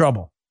deep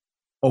trouble.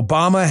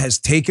 Obama has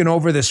taken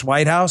over this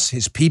White House.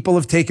 His people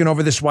have taken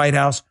over this White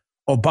House.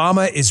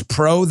 Obama is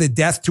pro the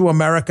death to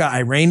America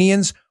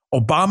Iranians.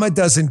 Obama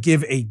doesn't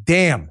give a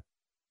damn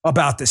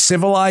about the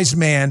civilized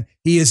man.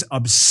 He is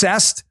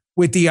obsessed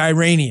with the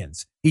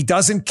Iranians. He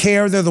doesn't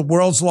care they're the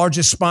world's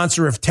largest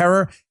sponsor of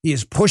terror. He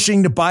is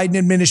pushing the Biden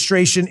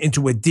administration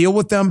into a deal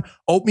with them.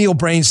 Oatmeal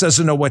Brains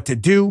doesn't know what to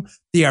do.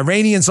 The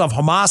Iranians love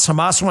Hamas.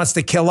 Hamas wants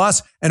to kill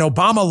us, and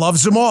Obama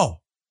loves them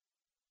all.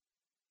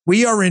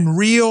 We are in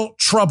real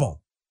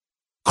trouble.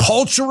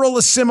 Cultural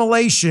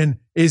assimilation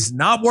is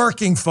not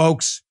working,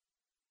 folks.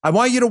 I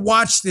want you to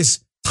watch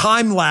this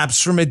time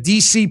lapse from a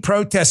D.C.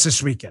 protest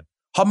this weekend.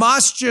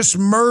 Hamas just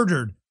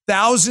murdered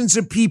thousands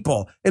of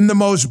people in the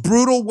most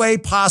brutal way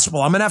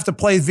possible. I'm going to have to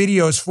play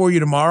videos for you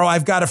tomorrow.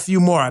 I've got a few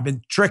more. I've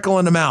been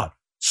trickling them out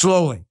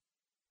slowly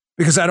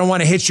because I don't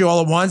want to hit you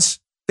all at once.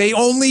 They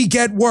only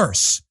get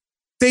worse.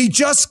 They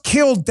just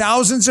killed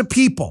thousands of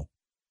people.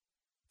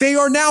 They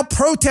are now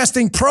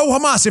protesting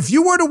pro-Hamas. If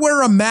you were to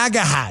wear a MAGA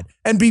hat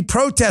and be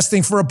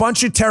protesting for a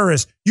bunch of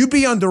terrorists, you'd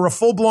be under a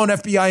full-blown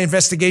FBI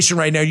investigation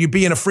right now. You'd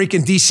be in a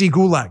freaking D.C.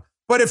 gulag.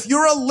 But if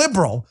you're a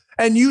liberal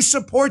and you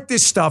support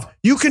this stuff,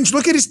 you can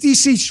look at his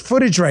D.C.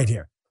 footage right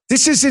here.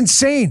 This is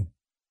insane.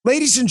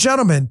 Ladies and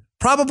gentlemen,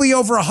 probably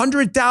over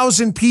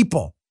 100,000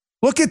 people.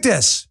 Look at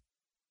this.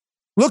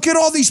 Look at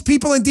all these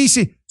people in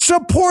D.C.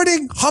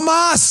 supporting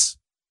Hamas.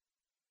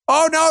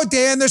 Oh, no,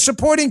 Dan, they're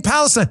supporting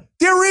Palestine.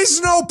 There is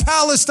no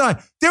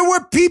Palestine. There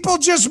were people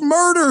just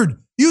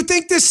murdered. You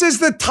think this is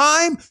the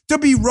time to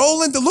be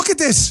rolling? Look at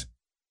this.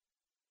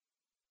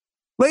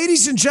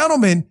 Ladies and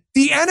gentlemen,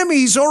 the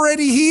enemy's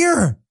already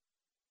here.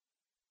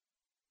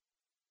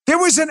 There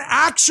was an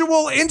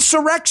actual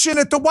insurrection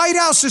at the White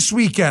House this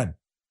weekend.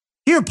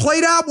 Here,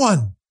 play that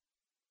one.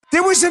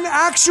 There was an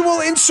actual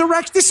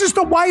insurrection. This is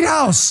the White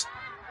House.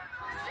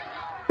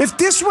 If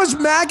this was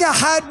MAGA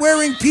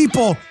hat-wearing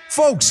people,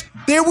 folks,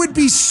 there would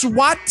be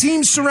SWAT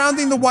teams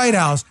surrounding the White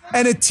House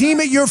and a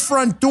team at your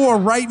front door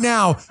right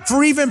now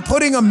for even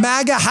putting a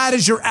MAGA hat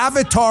as your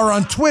avatar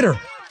on Twitter.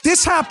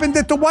 This happened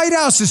at the White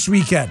House this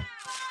weekend.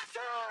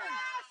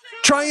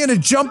 Trying to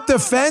jump the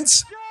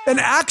fence, an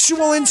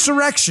actual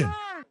insurrection.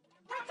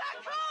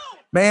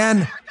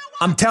 Man,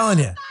 I'm telling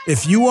you,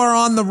 if you are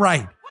on the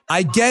right,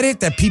 I get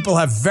it that people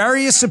have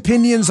various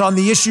opinions on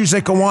the issues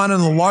that go on in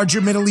the larger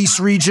Middle East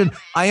region.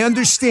 I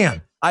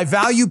understand. I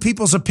value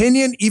people's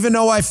opinion, even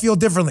though I feel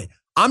differently.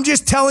 I'm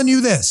just telling you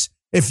this.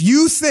 If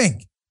you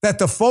think that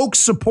the folks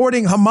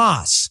supporting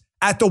Hamas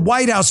at the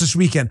White House this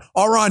weekend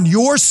are on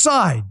your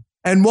side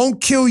and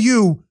won't kill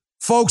you,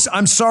 folks,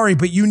 I'm sorry,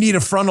 but you need a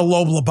frontal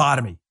lobe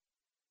lobotomy.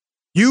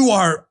 You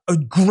are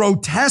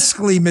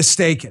grotesquely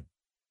mistaken.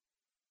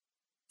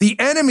 The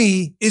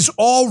enemy is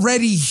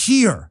already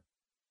here.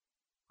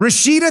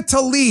 Rashida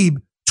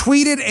Tlaib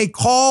tweeted a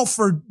call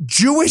for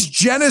Jewish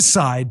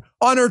genocide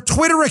on her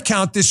Twitter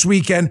account this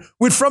weekend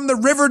with From the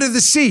River to the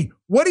Sea.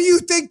 What do you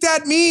think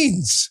that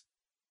means?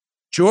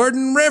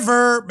 Jordan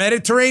River,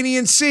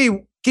 Mediterranean Sea.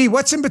 Key,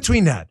 what's in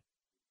between that?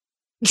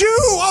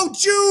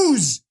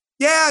 Jews.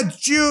 Yeah,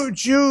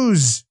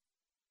 Jews.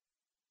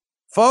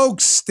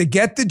 Folks, to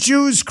get the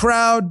Jews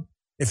crowd,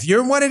 if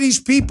you're one of these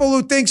people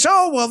who thinks,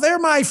 oh, well, they're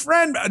my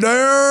friend.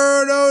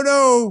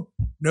 No.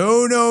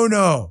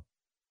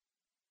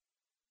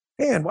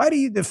 Dan, why do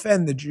you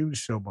defend the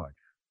Jews so much?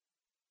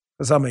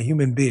 Because I'm a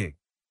human being.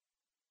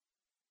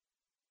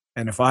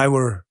 And if I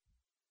were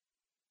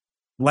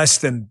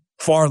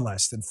far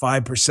less than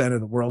 5% of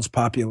the world's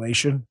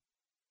population,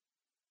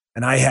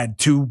 and I had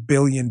 2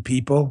 billion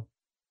people,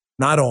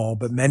 not all,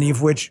 but many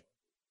of which,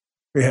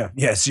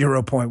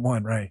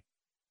 0.1, right,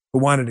 who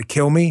wanted to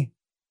kill me,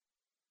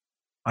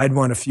 I'd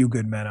want a few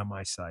good men on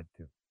my side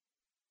too.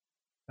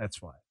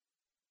 That's why.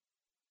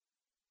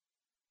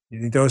 You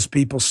think those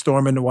people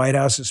storming the White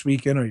House this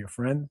weekend are your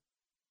friends?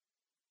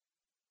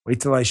 Wait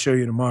till I show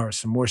you tomorrow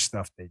some more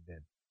stuff they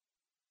did.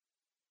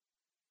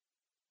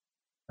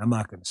 I'm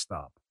not going to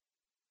stop.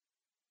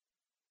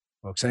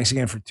 Folks, thanks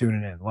again for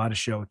tuning in. A lot of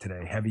show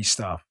today, heavy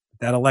stuff.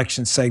 That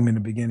election segment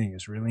in the beginning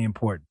is really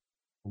important.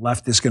 The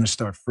left is going to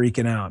start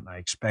freaking out, and I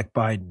expect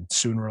Biden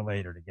sooner or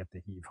later to get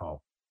the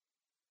heave-ho.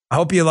 I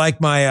hope you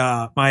like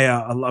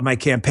my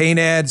campaign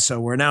ad. So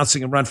we're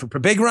announcing a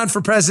big run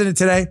for president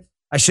today.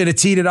 I should have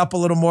teed it up a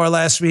little more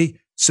last week.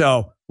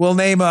 So we'll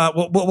name, I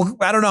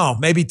don't know,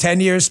 maybe 10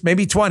 years,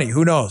 maybe 20.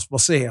 Who knows? We'll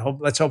see.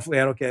 Hopefully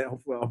I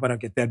don't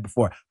get dead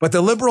before. But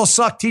the Liberal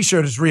Suck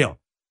t-shirt is real.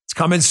 It's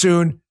coming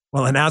soon.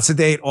 We'll announce a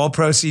date. All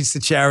proceeds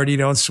to charity.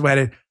 Don't sweat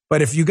it.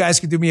 But if you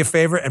guys could do me a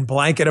favor and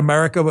blanket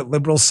America with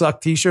Liberal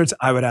Suck t-shirts,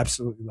 I would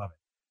absolutely love it.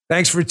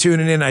 Thanks for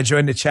tuning in. I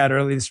joined the chat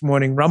early this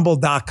morning,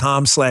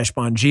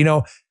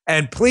 rumble.com/Bongino.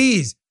 And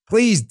please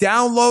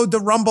download the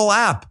Rumble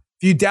app.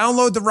 If you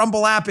download the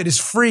Rumble app, it is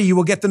free. You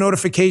will get the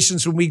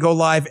notifications when we go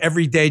live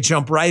every day.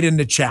 Jump right in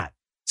the chat.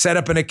 Set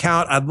up an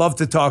account. I'd love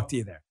to talk to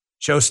you there.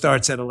 Show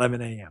starts at 11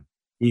 a.m.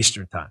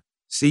 Eastern time.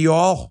 See you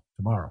all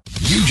tomorrow.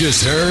 You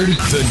just heard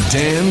the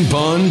Dan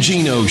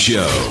Bongino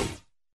Show.